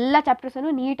ಆಯಿತಾ. ಸೊ ಎಲ್ಲ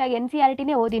ಚಾಪ್ಟರ್ಸನ್ನು ನೀಟಾಗಿ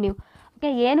NCERTನೇ ಓದಿ ನೀವು.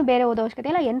 ಓಕೆ ಏನು ಬೇರೆ ಓದೋ ಅವಶ್ಯಕತೆ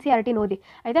ಇಲ್ಲ, NCERT ಓದಿ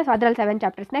ಆಯಿತಾ. ಸೊ ಅದರಲ್ಲಿ 7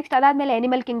 ಚಾಪ್ಟರ್ಸ್. ನೆಕ್ಸ್ಟ್ ಅದಾದಮೇಲೆ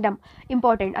ಎನಿಮಲ್ ಕಿಂಗ್ಡಮ್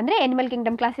ಇಂಪಾರ್ಟೆಂಟ್, ಅಂದರೆ ಎನಿಮಲ್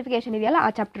ಕಿಂಗ್ಡಮ್ ಕ್ಲಾಸಿಫಿಕೇಷನ್ ಇದೆಯಲ್ಲ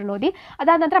ಆ ಚಾಪ್ಟರ್ ಓದಿ.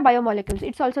 ಅದಾದ ನಂತರ biomolecules,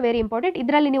 it's also very important.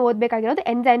 ಇದರಲ್ಲಿ ನೀವು ಓದಬೇಕಾಗಿರೋದು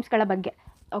ಎನ್ಸೈಮ್ಸ್ಗಳ ಬಗ್ಗೆ.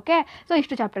 ಓಕೆ ಸೊ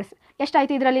ಇಷ್ಟು ಚಾಪ್ಟರ್ಸ್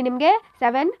ಎಷ್ಟಾಯಿತು ಇದರಲ್ಲಿ ನಿಮಗೆ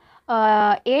 7,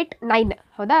 8, 9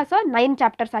 ಹೌದಾ. ಸೊ 9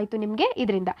 ಚಾಪ್ಟರ್ಸ್ ಆಯಿತು ನಿಮಗೆ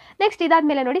ಇದರಿಂದ. ನೆಕ್ಸ್ಟ್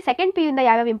ಇದಾದಮೇಲೆ ನೋಡಿ ಸೆಕೆಂಡ್ ಪಿ ಯುಯಿಂದ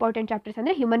ಯಾವ್ಯಾವ ಇಂಪಾರ್ಟೆಂಟ್ ಚಾಪ್ಟರ್ಸ್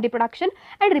ಅಂದರೆ human reproduction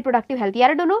and reproductive health,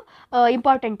 ಎರಡೂ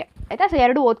ಇಂಪಾರ್ಟೆಂಟ್ ಆಯಿತಾ. ಸೊ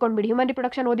ಎರಡು ಓದ್ಕೊಂಡ್ಬಿಡಿ. ಹ್ಯೂಮನ್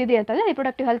ರಿಪ್ರೊಡಕ್ಷನ್ ಓದಿದ್ರಿ ಅಂತಂದರೆ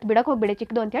ರಿಪ್ರೊಡಕ್ಟಿವ್ ಹೆಲ್ತ್ ಬಿಡಕ್ಕೆ ಹೋಗ್ಬಿಡಿ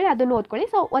ಚಿಕ್ಕದು ಅಂತೇಳಿ ಅದನ್ನು ಓದ್ಕೊಳ್ಳಿ.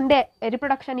 ಸೊ ಒಂದೇ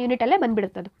ರಿಪ್ರೊಡಕ್ಷನ್ ಯೂನಿಟಲ್ಲೇ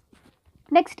ಬಂದುಬಿಡುತ್ತದು.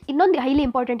 ನೆಕ್ಸ್ಟ್ ಇನ್ನೊಂದು highly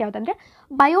important ಯಾವುದಂದರೆ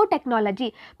biotechnology,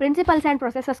 principles and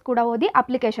processes ಕೂಡ ಓದಿ,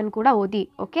 ಅಪ್ಲಿಕೇಶನ್ ಕೂಡ ಓದಿ.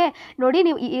 ಓಕೆ ನೋಡಿ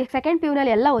ನೀವು ಈ ಸೆಕೆಂಡ್ ಪಿ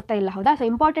ಯುನಲ್ಲಿ ಎಲ್ಲ ಓದ್ತಾ ಇಲ್ಲ ಹೌದಾ. ಸೊ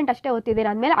ಇಂಪಾರ್ಟೆಂಟ್ ಅಷ್ಟೇ ಓದ್ತಿದ್ದೀರ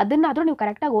ಅಂದಮೇಲೆ ಅದನ್ನಾದರೂ ನೀವು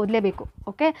ಕರೆಕ್ಟಾಗಿ ಓದಲೇಬೇಕು.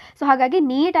 ಓಕೆ ಸೊ ಹಾಗಾಗಿ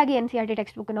ನೀಟಾಗಿ NCERT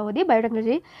ಟೆಕ್ಸ್ಟ್ ಬುಕ್ಕನ್ನು ಓದಿ,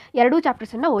 ಬಯೋಟೆಕ್ನಾಲಜಿ 2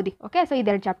 ಚಾಪ್ಟರ್ಸನ್ನು ಓದಿ. ಓಕೆ ಸೊ ಇದು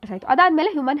 2 ಚಾಪ್ಟರ್ಸ್ ಆಯಿತು.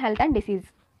 ಅದಾದಮೇಲೆ human health and disease.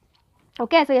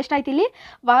 Okay so ಎಷ್ಟಾಯ್ತು ಇಲ್ಲಿ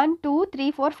 1, 2,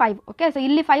 3, 4, 5. ಓಕೆ ಸೊ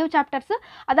ಇಲ್ಲಿ 5 ಚಾಪ್ಟರ್ಸ್,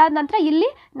 ಅದಾದ ನಂತರ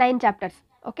ಇಲ್ಲಿ 9 ಚಾಪ್ಟರ್ಸ್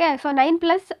ಓಕೆ. ಸೊ 9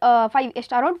 + 5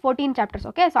 ಎಷ್ಟು around 14 chapters.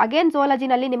 Okay. So again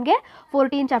ಝೂಯಾಲಜಿನಲ್ಲಿ ನಿಮಗೆ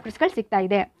 14 ಚಾಪ್ಟರ್ಸ್ಗಳು ಸಿಗ್ತಾ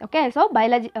ಇದೆ. ಓಕೆ. ಸೊ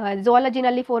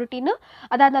ಝೂಯಾಲಜಿನಲ್ಲಿ 14,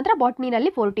 ಅದಾದ ನಂತರ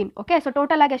ಬಾಟ್ನಿನಲ್ಲಿ 14. ಓಕೆ. ಸೊ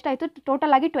ಟೋಟಲ್ ಆಗಿ ಎಷ್ಟಾಯಿತು?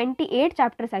 ಟೋಟಲ್ ಆಗಿ 28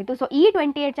 ಚಾಪ್ಟರ್ಸ್ ಆಯಿತು. ಸೊ ಈ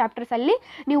 28 ಚಾಪ್ಟರ್ಸಲ್ಲಿ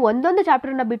ನೀವು ಒಂದೊಂದು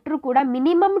ಚಾಪ್ಟರ್ನ ಬಿಟ್ಟರೂ ಕೂಡ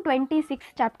ಮಿನಿಮಮ್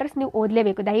 26 ಚಾಪ್ಟರ್ಸ್ ನೀವು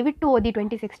ಓದಲೇಬೇಕು. ದಯವಿಟ್ಟು ಓದಿ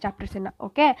 26 ಚಾಪ್ಟರ್ಸನ್ನು.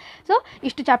 ಓಕೆ. ಸೊ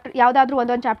ಇಷ್ಟು ಚಾಪ್ಟರ್ ಯಾವುದಾದ್ರೂ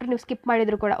ಒಂದೊಂದು ಚಾಪ್ಟರ್ ನೀವು ಸ್ಕಿಪ್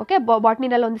ಮಾಡಿದ್ರು ಕೂಡ ಓಕೆ.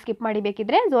 ಬಾಟ್ನಿನಲ್ಲಿ ಒಂದು ಸ್ಕಿಪ್ ಮಾಡಿ,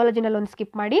 ಬೇಕಿದ್ರೆ ಝೂಯಾಲಜಿನಲ್ಲಿ ಒಂದು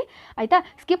ಸ್ಕಿಪ್ ಮಾಡಿ, ಆಯಿತಾ.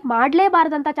 ಸ್ಕಿಪ್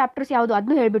ಮಾಡಲೇಬಾರ್ದಂಥ ಚಾಪ್ಟರ್ಸ್ ಯಾವುದು ಅದನ್ನು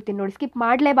ಹೇಳ್ಬಿಡ್ತೀನಿ ನೋಡಿ. ಸ್ಕಿಪ್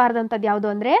ಮಾಡಲೇಬಾರ್ದಂಥದ್ದು ಯಾವುದು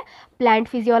ಅಂದರೆ plant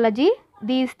physiology,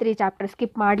 these 3 chapters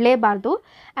skip ಮಾಡಲೇಬಾರ್ದು.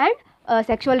 And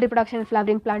sexual reproduction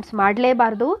flowering plants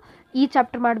ಮಾಡಲೇಬಾರ್ದು. ಈ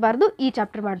ಚಾಪ್ಟರ್ ಮಾಡಬಾರ್ದು, ಈ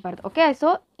ಚಾಪ್ಟರ್ ಮಾಡಬಾರ್ದು. ಓಕೆ. ಸೊ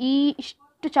ಈ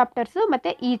ಇಷ್ಟು ಚಾಪ್ಟರ್ಸು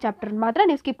ಮತ್ತು ಈ ಚಾಪ್ಟರ್ ಮಾತ್ರ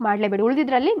ನೀವು ಸ್ಕಿಪ್ ಮಾಡಲೇಬೇಡಿ.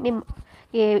 ಉಳಿದಿದ್ರಲ್ಲಿ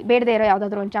ಬೇಡದೇ ಇರೋ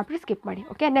ಯಾವುದಾದ್ರೂ ಒಂದು ಚಾಪ್ಟರ್ ಸ್ಕಿಪ್ ಮಾಡಿ.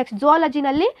 ಓಕೆ. ನೆಕ್ಸ್ಟ್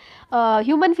ಝೂಯಾಲಜಿನಲ್ಲಿ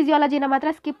ಹ್ಯೂಮನ್ ಫಿಸಿಯಾಲಜಿನ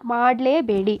ಮಾತ್ರ skip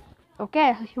ಮಾಡಲೇಬೇಡಿ. Okay.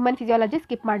 Human physiology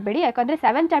skip ಮಾಡಬೇಡಿ. ಯಾಕಂದರೆ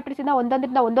 7 ಚಾಪ್ಟರ್ಸಿಂದ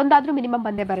ಒಂದೊಂದಾದರೂ ಮಿನಿಮಮ್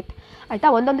ಬಂದೇ ಬರುತ್ತೆ, ಆಯಿತಾ.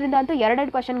 ಒಂದೊಂದರಿಂದ ಅಂತೂ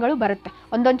 2 ಕ್ವಶನ್ಗಳು ಬರುತ್ತೆ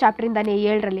ಒಂದೊಂದು ಚಾಪ್ಟ್ರಿಂದನೇ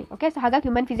 7ರಲ್ಲಿ. ಓಕೆ. ಸೊ ಹಾಗಾಗಿ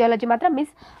ಹ್ಯೂಮನ್ ಫಿಸಿಯಾಲಜಿ ಮಾತ್ರ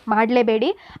ಮಿಸ್ ಮಾಡಲೇಬೇಡಿ.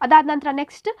 ಅದಾದ ನಂತರ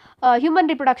next human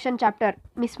reproduction chapter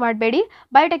miss ಮಾಡಬೇಡಿ.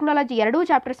 ಬಯೋಟೆಕ್ನಾಲಜಿ 2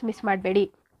 ಚಾಪ್ಟರ್ಸ್ ಮಿಸ್ ಮಾಡಬೇಡಿ.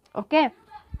 ಓಕೆ.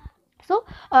 ಸೊ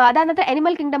ಅದಾದ ನಂತರ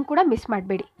ಎನಿಮಲ್ ಕಿಂಗ್ಡಮ್ ಕೂಡ ಮಿಸ್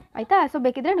ಮಾಡಬೇಡಿ, ಆಯಿತಾ. ಸೊ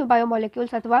ಬೇಕಿದ್ರೆ ನೀವು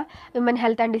ಬಯೋಮಾಲಿಕ್ಯೂಲ್ಸ್ ಅಥವಾ human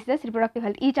health and diseases, reproductive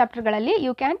health, ಈ ಚಾಪ್ಟರ್ಗಳಲ್ಲಿ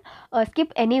you can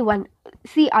skip any one.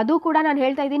 ಅದು ಕೂಡ ನಾನು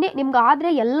ಹೇಳ್ತಾ ಇದ್ದೀನಿ, ನಿಮ್ಗೆ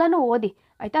ಆದರೆ ಎಲ್ಲನೂ ಓದಿ,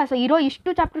 ಆಯಿತಾ. ಸೊ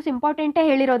ಇಷ್ಟು ಚಾಪ್ಟರ್ಸ್ ಇಂಪಾರ್ಟೆಂಟೇ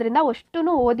ಹೇಳಿರೋದ್ರಿಂದ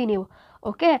ಅಷ್ಟೂ ಓದಿ ನೀವು.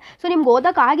 ಓಕೆ. ಸೊ ನಿಮ್ಗೆ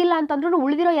ಓದೋಕ್ಕಾಗಿಲ್ಲ ಅಂತಂದ್ರೂ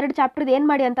ಉಳಿದಿರೋ 2 ಚಾಪ್ಟರ್ದು ಏನು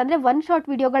ಮಾಡಿ ಅಂತಂದರೆ 1 ಶಾರ್ಟ್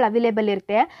ವೀಡಿಯೋಗಳು ಅವೈಲೇಬಲ್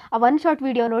ಇರುತ್ತೆ. ಆ 1 ಶಾರ್ಟ್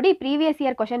ವೀಡಿಯೋ ನೋಡಿ ಪ್ರೀವಿಯಸ್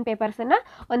ಇಯರ್ ಕ್ವಶನ್ ಪೇಪರ್ಸನ್ನು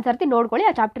ಒಂದು ಸರ್ತಿ ನೋಡ್ಕೊಳ್ಳಿ,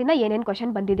 ಆ ಚಾಪ್ಟ್ರಿಂದ ಏನೇನು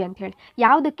ಕ್ವಶನ್ ಬಂದಿದೆ ಅಂತ ಹೇಳಿ.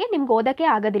 ಯಾವುದಕ್ಕೆ ನಿಮ್ಗೆ ಓದೋಕ್ಕೆ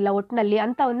ಆಗೋದಿಲ್ಲ ಒಟ್ಟಿನಲ್ಲಿ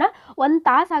ಅಂಥವನ್ನ 1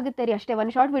 ತಾಸು ಆಗುತ್ತೆ ರೀ ಅಷ್ಟೇ.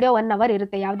 1 ಶಾರ್ಟ್ ವೀಡಿಯೋ 1 ಅವರ್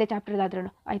ಇರುತ್ತೆ ಯಾವುದೇ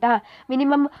ಚಾಪ್ಟರ್ದಾದ್ರೂ, ಆಯಿತಾ.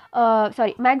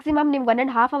 ಮ್ಯಾಕ್ಸಿಮಮ್ ನಿಮ್ಗೆ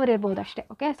 1.5 ಅವರ್ ಇರ್ಬೋದು ಅಷ್ಟೇ.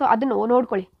 ಓಕೆ. ಸೊ ಅದನ್ನು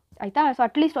ನೋಡ್ಕೊಳ್ಳಿ, ಆಯಿತಾ. ಸೊ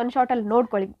ಅಟ್ಲೀಸ್ಟ್ 1 ಶಾರ್ಟಲ್ಲಿ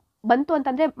ನೋಡ್ಕೊಳ್ಳಿ. ಬಂತು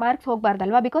ಅಂತಂದರೆ ಮಾರ್ಕ್ಸ್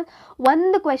ಹೋಗಬಾರ್ದಲ್ವಾ, ಬಿಕಾಸ್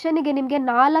ಒಂದು ಕ್ವೆಶನಿಗೆ ನಿಮಗೆ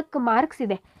 4 ಮಾರ್ಕ್ಸ್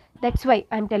ಇದೆ. That's why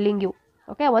I am telling you.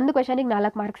 Okay. ಒಂದು ಕ್ವೆಶನಿಗೆ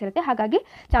 4 ಮಾರ್ಕ್ಸ್ ಇರುತ್ತೆ, ಹಾಗಾಗಿ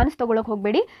ಚಾನ್ಸ್ ತೊಗೊಳಕ್ಕೆ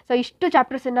ಹೋಗಬೇಡಿ. ಸೊ ಇಷ್ಟು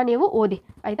ಚಾಪ್ಟರ್ಸನ್ನು ನೀವು ಓದಿ,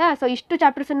 ಆಯಿತಾ. ಸೊ ಇಷ್ಟು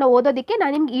ಚಾಪ್ಟರ್ಸನ್ನು ಓದೋದಕ್ಕೆ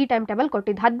ನಾನು ನಿಮ್ಗೆ ಈ ಟೈಮ್ ಟೇಬಲ್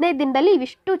ಕೊಟ್ಟಿದ್ದು. 15 ದಿನದಲ್ಲಿ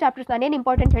ಇವಿಷ್ಟು ಚಾಪ್ಟರ್ಸ್ ನಾನೇನು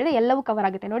ಇಂಪಾರ್ಟೆಂಟ್ ಹೇಳಿದೆ ಎಲ್ಲವೂ ಕವರ್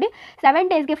ಆಗುತ್ತೆ ನೋಡಿ. 7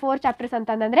 ಡೇಸ್ಗೆ 4 ಚಾಪ್ಟರ್ಸ್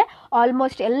ಅಂತಂದರೆ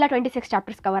ಆಲ್ಮೋಸ್ಟ್ ಎಲ್ಲ 26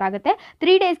 ಚಾಪ್ಟರ್ಸ್ ಕವರ್ ಆಗುತ್ತೆ.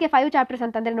 3 ಡೇಸ್ಗೆ 5 ಚಾಪ್ಟರ್ಸ್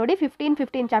ಅಂತಂದರೆ ನೋಡಿ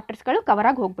 15 ಚಾಪ್ಟರ್ಸ್ಗಳು ಕವರ್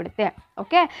ಆಗಿ ಹೋಗ್ಬಿಡುತ್ತೆ.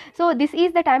 Okay. So this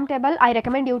is the time table I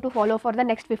recommend you to follow for the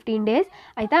next 15 days,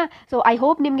 ಆಯಿತಾ. ಸೊ ಐ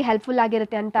ಹೋಪ್ ನಿಮಗೆ ಹೆಲ್ಪ್ಫುಲ್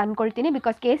ಆಗಿರುತ್ತೆ ಅಂತ ಅಂದ್ಕೊಳ್ತೀನಿ.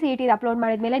 ಬಿಕಾಸ್ KCET ಅಪ್ಲೋಡ್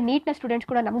ಮಾಡಿದ್ಮೇಲೆ ನೀಟ್ನ ಸ್ಟೂಡೆಂಟ್ಸ್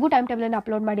ಕೂಡ ನಮಗೂ ಟೈಮ್ ಟೇಬಲನ್ನು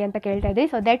ಅಪ್ಲೋಡ್ ಮಾಡಿ ಅಂತ ಕೇಳ್ತಾ ಇದ್ರಿ.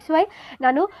 ಸೊ ದಟ್ಸ್ ವೈ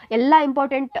ನಾನು ಎಲ್ಲ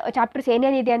ಇಂಪಾರ್ಟೆಂಟ್ ಚಾಪ್ಟರ್ಸ್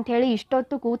ಏನೇನಿದೆ ಅಂತ ಹೇಳಿ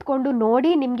ಇಷ್ಟೊತ್ತು ಕೂತ್ಕೊಂಡು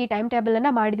ನೋಡಿ ನಿಮಗೆ ಈ ಟೈಮ್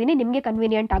ಟೇಬಲನ್ನು ಮಾಡಿದ್ದೀನಿ, ನಿಮಗೆ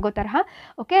ಕನ್ವೀನಿಯೆಂಟ್ ಆಗೋ ತರಹ.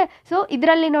 ಓಕೆ. ಸೊ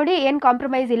ಇದರಲ್ಲಿ ನೋಡಿ ಏನು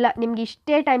ಕಾಂಪ್ರಮೈಸ್ ಇಲ್ಲ. ನಿಮ್ಗೆ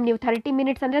ಇಷ್ಟೇ ಟೈಮ್, ನೀವು 30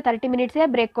 ಮಿನಿಟ್ಸ್ ಅಂದರೆ 30 ಮಿನಿಟ್ಸೇ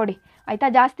ಬ್ರೇಕ್ ಕೊಡಿ, ಆಯಿತಾ.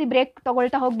 ಜಾಸ್ತಿ ಬ್ರೇಕ್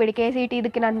ತೊಗೊಳ್ತಾ ಹೋಗಬೇಡಿ. KCET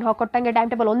ಇದಕ್ಕೆ ನಾನು ಕೊಟ್ಟಂಗೆ ಟೈಮ್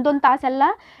ಟೇಬಲ್ ಒಂದೊಂದು ತಾಸೆಲ್ಲ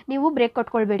ನೀವು ಬ್ರೇಕ್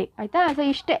ಕೊಟ್ಕೊಳ್ಬೇಡಿ, ಆಯಿತಾ. ಸೊ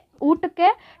ಇಷ್ಟೇ. ಊಟಕ್ಕೆ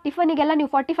ಟಿಫನಿಗೆಲ್ಲ ನೀವು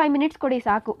 45 ಮಿನಿಟ್ಸ್ ಕೊಡಿ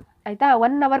ಸಾಕು, ಆಯಿತಾ.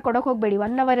 1 ಅವರ್ ಕೊಡೋಕೆ ಹೋಗಬೇಡಿ.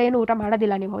 1 ಅವರ್ ಏನು ಊಟ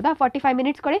ಮಾಡೋದಿಲ್ಲ ನೀವು, ಹೌದಾ. 45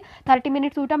 ಮಿನಿಟ್ಸ್ ಕೊಡಿ. 30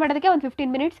 ಮಿನಿಟ್ಸ್ ಊಟ ಮಾಡೋದಕ್ಕೆ, ಒಂದು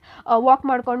 15 ಮಿನಿಟ್ಸ್ ವಾಕ್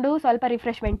ಮಾಡಿಕೊಂಡು ಸ್ವಲ್ಪ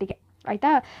ರಿಫ್ರೆಶ್ಮೆಂಟಿಗೆ, ಆಯಿತಾ.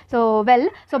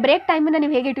 ಸೊ ಬ್ರೇಕ್ ಟೈಮನ್ನು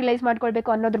ನೀವು ಹೇಗೆ ಯುಟಿಲೈಸ್ ಮಾಡ್ಕೊಳ್ಬೇಕು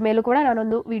ಅನ್ನೋದ್ರ ಮೇಲೂ ಕೂಡ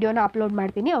ನಾನೊಂದು ವೀಡಿಯೋನ ಅಪ್ಲೋಡ್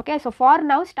ಮಾಡ್ತೀನಿ. ಓಕೆ. ಸೊ ಫಾರ್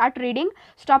ನಾವು start reading,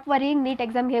 stop worrying. Neat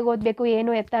ಎಕ್ಸಾಮ್ಗೆ ಹೇಗೆ ಓದಬೇಕು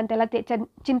ಏನು ಎತ್ತ ಅಂತೆಲ್ಲ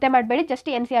ಚಿಂತೆ ಮಾಡಬೇಡಿ. ಜಸ್ಟ್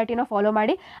NCERTನ ಫಾಲೋ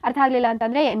ಮಾಡಿ. ಅರ್ಥ ಆಗಲಿಲ್ಲ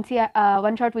ಅಂತಂದರೆ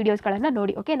ಒನ್ ಶಾರ್ಟ್ ವೀಡಿಯೋಸ್ಗಳನ್ನು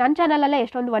ನೋಡಿ. ಓಕೆ. ನನ್ನ ಚಾನಲಲ್ಲೇ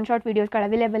ಎಷ್ಟೊಂದು 1 ಶಾರ್ಟ್ ವೀಡಿಯೋಸ್ಗಳು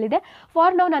ಅವೈಲೇಬಲ್ ಇದೆ.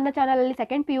 ಫಾರ್ ನಾವು ನನ್ನ ಚಾನಲಲ್ಲಿ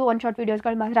ಸೆಕೆಂಡ್ PU 1 ಶಾರ್ಟ್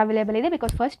ವೀಡಿಯೋಸ್ಗಳು ಮಾತ್ರ ಅವೈಲೇಬಲ್ ಇದೆ.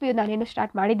 ಬಿಕಾಸ್ ಫಸ್ಟ್ PU ನಾನೇನು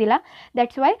start ಮಾಡಿದ್ದಿಲ್ಲ,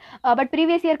 that's why. But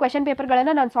previous year question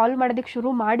ಪೇಪರ್ಗಳನ್ನು ನಾನು ಸಾಲ್ವ್ ಮಾಡೋದಕ್ಕೆ ಶುರು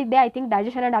ಮಾಡಿದ್ದೆ. I think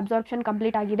digestion and absorption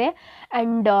complete ಆಗಿದೆ.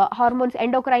 ಆ್ಯಂಡ್ ಹಾರ್ಮೋನ್ಸ್,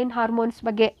 ಎಂಡೋಕ್ರೈನ್ ಹಾರ್ಮೋನ್ಸ್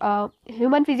ಬಗ್ಗೆ,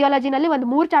 ಹ್ಯೂಮನ್ ಫಿಸಿಯಾಲಜಿನಲ್ಲಿ ಒಂದು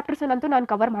 3 ಚಾಪ್ಟರ್ಸನ್ನಂತೂ ನಾನು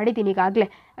ಕವರ್ ಮಾಡಿದ್ದೀನಿ ಈಗಾಗಲೇ,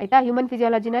 ಆಯಿತಾ. ಹ್ಯೂಮನ್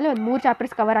ಫಿಸಿಯಾಲಜಿನಲ್ಲಿ ಒಂದು 3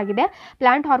 ಚಾಪ್ಟರ್ಸ್ ಕವರ್ ಆಗಿದೆ.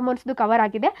 ಪ್ಲಾಂಟ್ ಹಾರ್ಮೋನ್ಸ್ದು ಕವರ್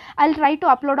ಆಗಿದೆ. I will try to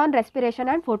upload on respiration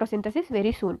and photosynthesis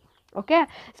very soon. Okay.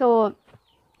 So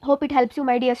hope it helps you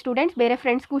my dear students. ಬೇರೆ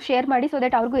ಫ್ರೆಂಡ್ಸ್ಗೂ ಶೇರ್ ಮಾಡಿ, ಸೊ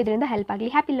ದಟ್ ಅವ್ರಿಗೂ ಇದರಿಂದ ಹೆಲ್ಪ್ ಆಗಲಿ.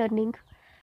 Happy learning.